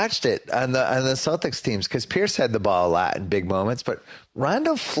we watched it on the Celtics teams because Pierce had the ball a lot in big moments, but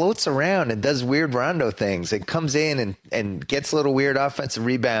Rondo floats around and does weird Rondo things and comes in and gets little weird offensive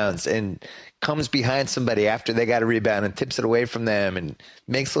rebounds and comes behind somebody after they got a rebound and tips it away from them and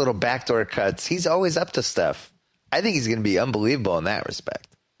makes little backdoor cuts. He's always up to stuff. I think he's going to be unbelievable in that respect.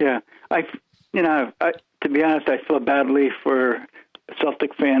 Yeah. To be honest, I feel badly for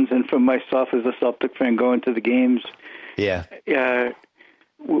Celtic fans and for myself as a Celtic fan going to the games. Yeah.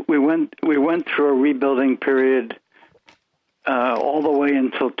 We went through a rebuilding period all the way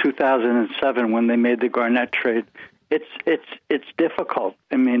until 2007 when they made the Garnett trade. It's difficult.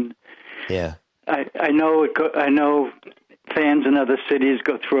 I mean, I know fans in other cities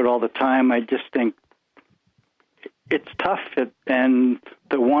go through it all the time. I just think it's tough. And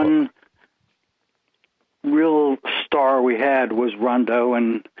the one real star we had was Rondo,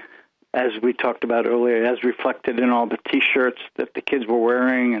 and as we talked about earlier, as reflected in all the T-shirts that the kids were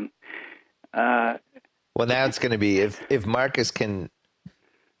wearing, and Well, now it's going to be if Marcus can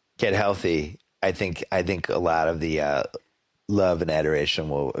get healthy, I think a lot of the love and adoration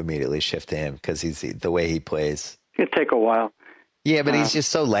will immediately shift to him because he's the way he plays. It'll take a while. Yeah, but he's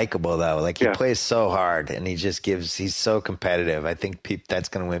just so likable, though. Like, he Yeah. plays so hard, and he's so competitive. I think that's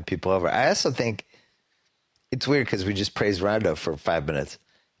going to win people over. I also think it's weird because we just praised Rondo for 5 minutes.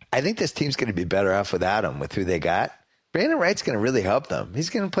 I think this team's going to be better off without him, with who they got. Brandon Wright's going to really help them. He's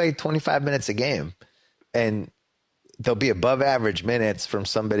going to play 25 minutes a game, and they'll be above average minutes from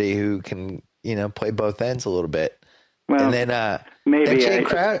somebody who can, play both ends a little bit. Well, and then maybe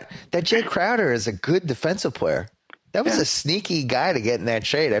that Jay Crowder is a good defensive player. That was a sneaky guy to get in that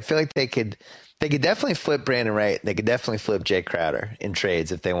trade. I feel like they could definitely flip Brandon Wright. They could definitely flip Jay Crowder in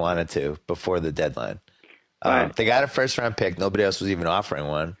trades if they wanted to before the deadline. Right. They got a first-round pick. Nobody else was even offering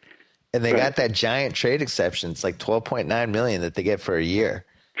one. And they got that giant trade exception. It's like $12.9 million that they get for a year.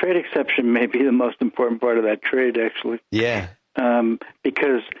 Trade exception may be the most important part of that trade, actually. Yeah.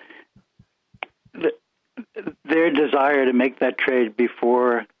 Because their desire to make that trade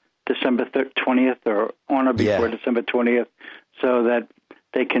before December 20th or on or before December 20th so that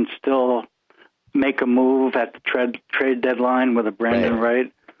they can still make a move at the trade deadline with a Brandon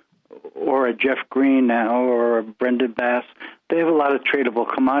Wright or a Jeff Green now or a Brendan Bass. They have a lot of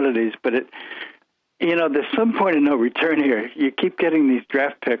tradable commodities, but there's some point of no return here. You keep getting these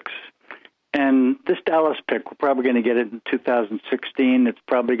draft picks, and this Dallas pick, we're probably going to get it in 2016. It's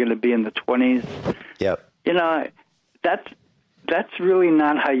probably going to be in the 20s. Yep. That's really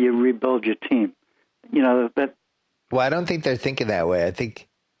not how you rebuild your team. Well, I don't think they're thinking that way. I think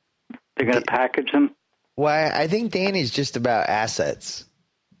they're going to package them. Well, I think Danny's just about assets.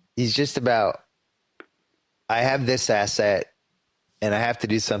 He's just about, I have this asset and I have to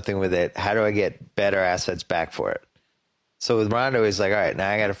do something with it. How do I get better assets back for it? So with Rondo, he's like, all right, now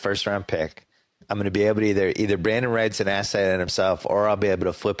I got a first-round pick. I'm going to be able to either Brandon Wright's an asset in himself, or I'll be able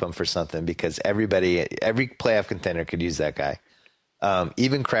to flip him for something because every playoff contender could use that guy.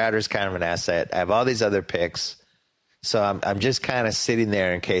 Even Crowder's kind of an asset. I have all these other picks. So I'm just kind of sitting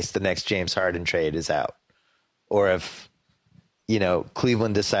there in case the next James Harden trade is out. Or if,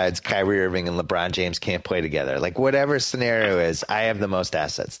 Cleveland decides Kyrie Irving and LeBron James can't play together. Like, whatever scenario is, I have the most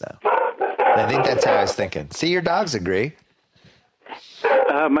assets now. And I think that's how I was thinking. See, your dogs agree.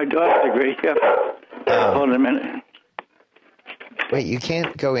 My dogs agree. Yep. Hold on a minute. Wait, you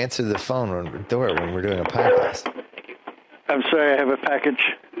can't go answer the phone door when we're doing a podcast. I'm sorry, I have a package.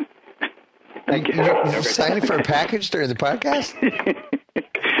 You're signing for a package during the podcast?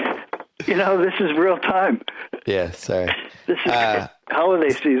 This is real time. Yeah, sorry. This is holiday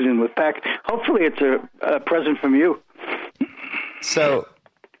season with pack. Hopefully it's a present from you. So,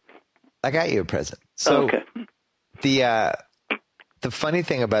 I got you a present. So, okay. The funny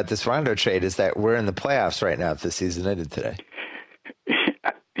thing about this Rondo trade is that we're in the playoffs right now if the season ended today.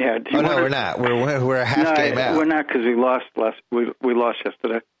 Yeah. No, we're not. We're a half game out. We're not because we lost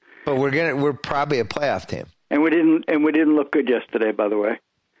yesterday. But we're probably a playoff team. And we didn't look good yesterday, by the way.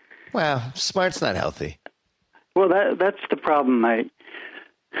 Well, Smart's not healthy. Well, that's the problem.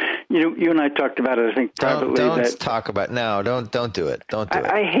 You and I talked about it. I think privately. Don't talk about. No, don't do it. Don't do it.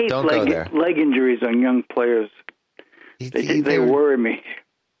 I hate don't go there. leg injuries on young players. They worry me.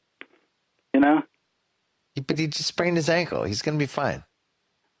 But he just sprained his ankle. He's going to be fine.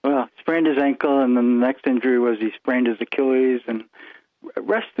 Well, sprained his ankle, and then the next injury was he sprained his Achilles. And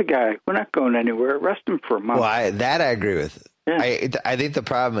rest the guy. We're not going anywhere. Rest him for a month. Well, I agree with. Yeah. I think the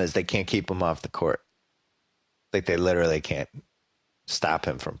problem is they can't keep him off the court. Like, they literally can't stop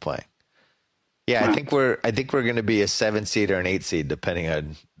him from playing. Yeah, I think we're going to be a 7 seed or an 8 seed depending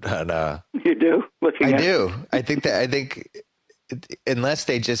on You do? I do. I think unless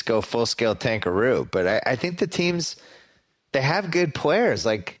they just go full scale tankaroo, but I think the teams, they have good players.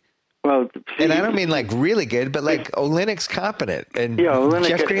 Like, well, see, and I don't mean like really good, but like Olynyk's competent and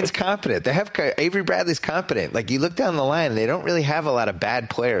Jeff Green's competent. They have Avery Bradley's competent. Like, you look down the line, they don't really have a lot of bad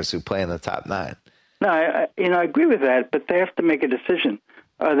players who play in the top 9. No, I agree with that, but they have to make a decision.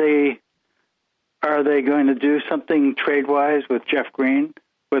 Are they going to do something trade-wise with Jeff Green,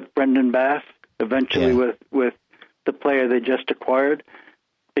 with Brendan Bass, eventually with the player they just acquired?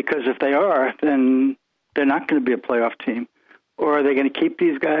 Because if they are, then they're not going to be a playoff team. Or are they going to keep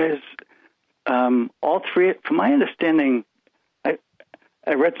these guys? All three, from my understanding, I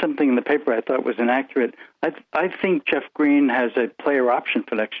read something in the paper I thought was inaccurate. I think Jeff Green has a player option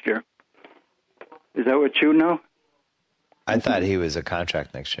for next year. Is that what you know? I thought he was a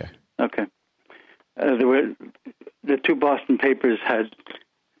contract next year. Okay. The two Boston papers had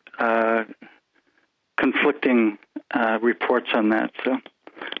conflicting reports on that. So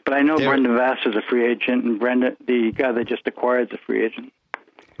But I know Brendan Vass is a free agent, and the guy they just acquired, is a free agent.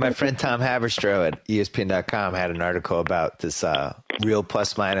 My friend Tom Haberstroh at ESPN.com had an article about this real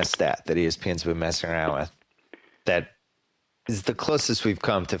plus-minus stat that ESPN's been messing around with. That is the closest we've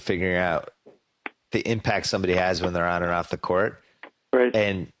come to figuring out the impact somebody has when they're on and off the court. Right.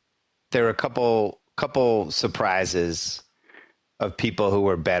 And there were a couple surprises of people who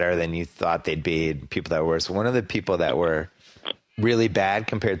were better than you thought they'd be, and people that were worse. One of the people that were really bad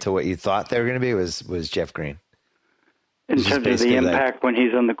compared to what you thought they were going to be was Jeff Green. In terms of the impact when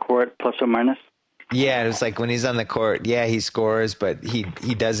he's on the court, plus or minus? Yeah, it was like when he's on the court, yeah, he scores, but he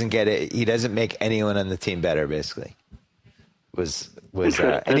doesn't get it. He doesn't make anyone on the team better, basically.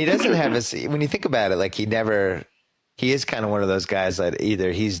 And he doesn't have when you think about it, like he is kind of one of those guys that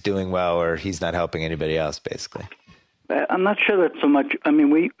either he's doing well or he's not helping anybody else, basically. I'm not sure that so much. I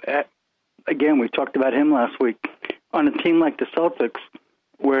mean, we talked about him last week. On a team like the Celtics,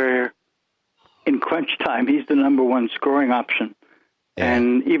 where in crunch time, he's the number one scoring option. Yeah.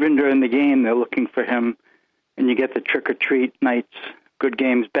 And even during the game, they're looking for him, and you get the trick-or-treat nights, good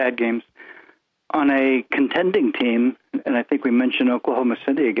games, bad games. On a contending team, and I think we mentioned Oklahoma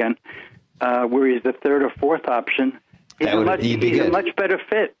City again, where he's the third or fourth option, he's a much better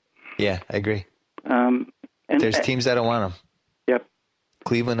fit. Yeah, I agree. There's teams that don't want him. Yep.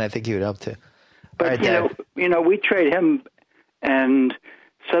 Cleveland, I think he would help too. But, right, we trade him, and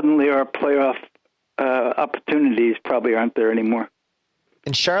suddenly our playoff opportunities probably aren't there anymore.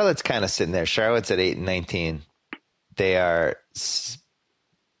 And Charlotte's kind of sitting there. Charlotte's at 8-19.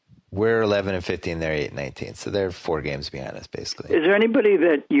 We're 11-15. They're 8-19. So they're 4 games behind us, basically. Is there anybody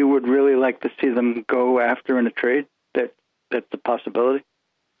that you would really like to see them go after in a trade? That's a possibility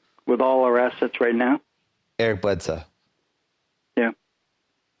with all our assets right now. Eric Bledsoe. Yeah.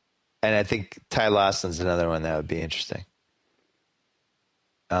 And I think Ty Lawson's another one that would be interesting.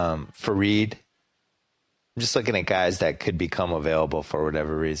 Fareed. I'm just looking at guys that could become available for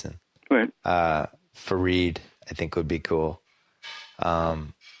whatever reason. Right. Fareed, I think, would be cool. Other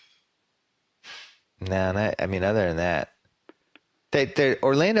than that,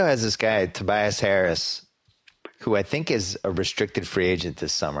 Orlando has this guy, Tobias Harris, who I think is a restricted free agent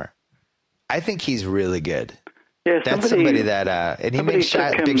this summer. I think he's really good. Yeah, that's somebody that, and he makes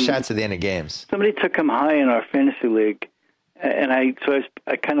big shots at the end of games. Somebody took him high in our fantasy league, and I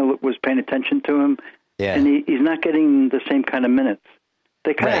kind of was paying attention to him. Yeah. And he's not getting the same kind of minutes.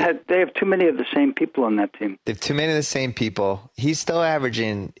 They have too many of the same people on that team. They have too many of the same people. He's still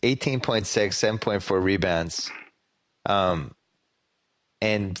averaging 18.6, 7.4 rebounds.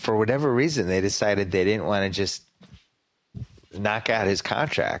 And for whatever reason, they decided they didn't want to just knock out his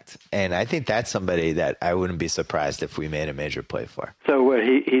contract. And I think that's somebody that I wouldn't be surprised if we made a major play for. So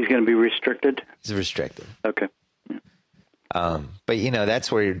he's going to be restricted? He's restricted. Okay. But,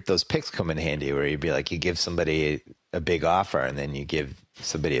 that's where those picks come in handy, where you'd be like, you give somebody a big offer and then you give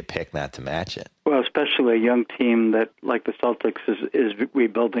somebody a pick not to match it. Well, especially a young team that, like the Celtics, is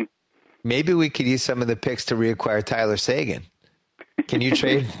rebuilding. Maybe we could use some of the picks to reacquire Tyler Sagan. Can you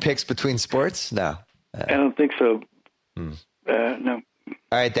trade picks between sports? No. I don't think so. No. All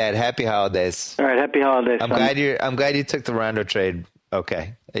right, Dad. Happy holidays. All right, happy holidays. I'm glad you took the Rondo trade.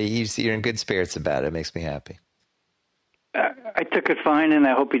 Okay, you're in good spirits about it. It makes me happy. I took it fine, and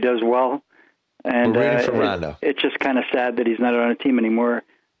I hope he does well. And we're rooting for Rondo. It's just kind of sad that he's not on a team anymore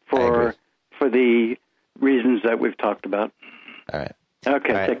for the reasons that we've talked about. All right.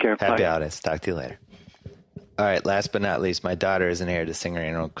 Okay. All right. Take care. Happy Bye. holidays. Talk to you later. All right. Last but not least, my daughter isn't here to sing her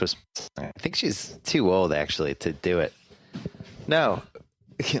annual Christmas song. I think she's too old actually to do it. No,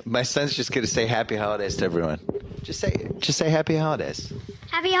 my son's just going to say happy holidays to everyone. Just say happy holidays.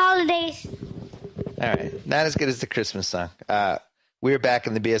 Happy holidays. All right. Not as good as the Christmas song. We're back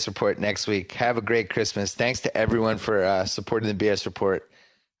in the BS Report next week. Have a great Christmas. Thanks to everyone for supporting the BS Report.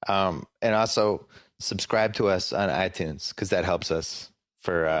 And also subscribe to us on iTunes because that helps us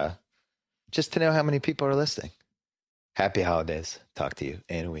for just to know how many people are listening. Happy holidays. Talk to you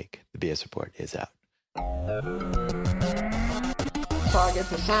in a week. The BS Report is out. Target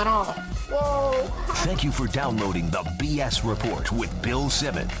 % off. Whoa. Thank you for downloading the BS Report with Bill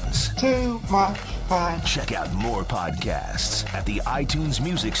Simmons. Too much fun. Check out more podcasts at the iTunes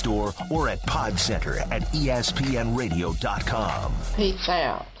Music Store or at Podcenter at ESPNradio.com. Peace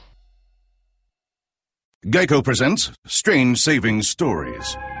out. Geico presents Strange Savings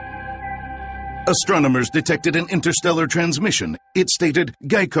Stories. Astronomers detected an interstellar transmission. It stated,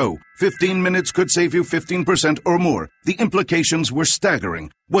 Geico, 15 minutes could save you 15% or more. The implications were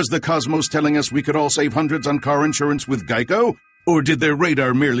staggering. Was the cosmos telling us we could all save hundreds on car insurance with Geico? Or did their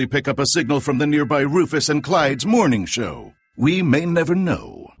radar merely pick up a signal from the nearby Rufus and Clyde's morning show? We may never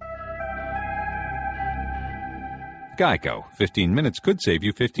know. Geico. 15 minutes could save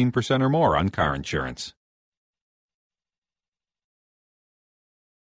you 15% or more on car insurance.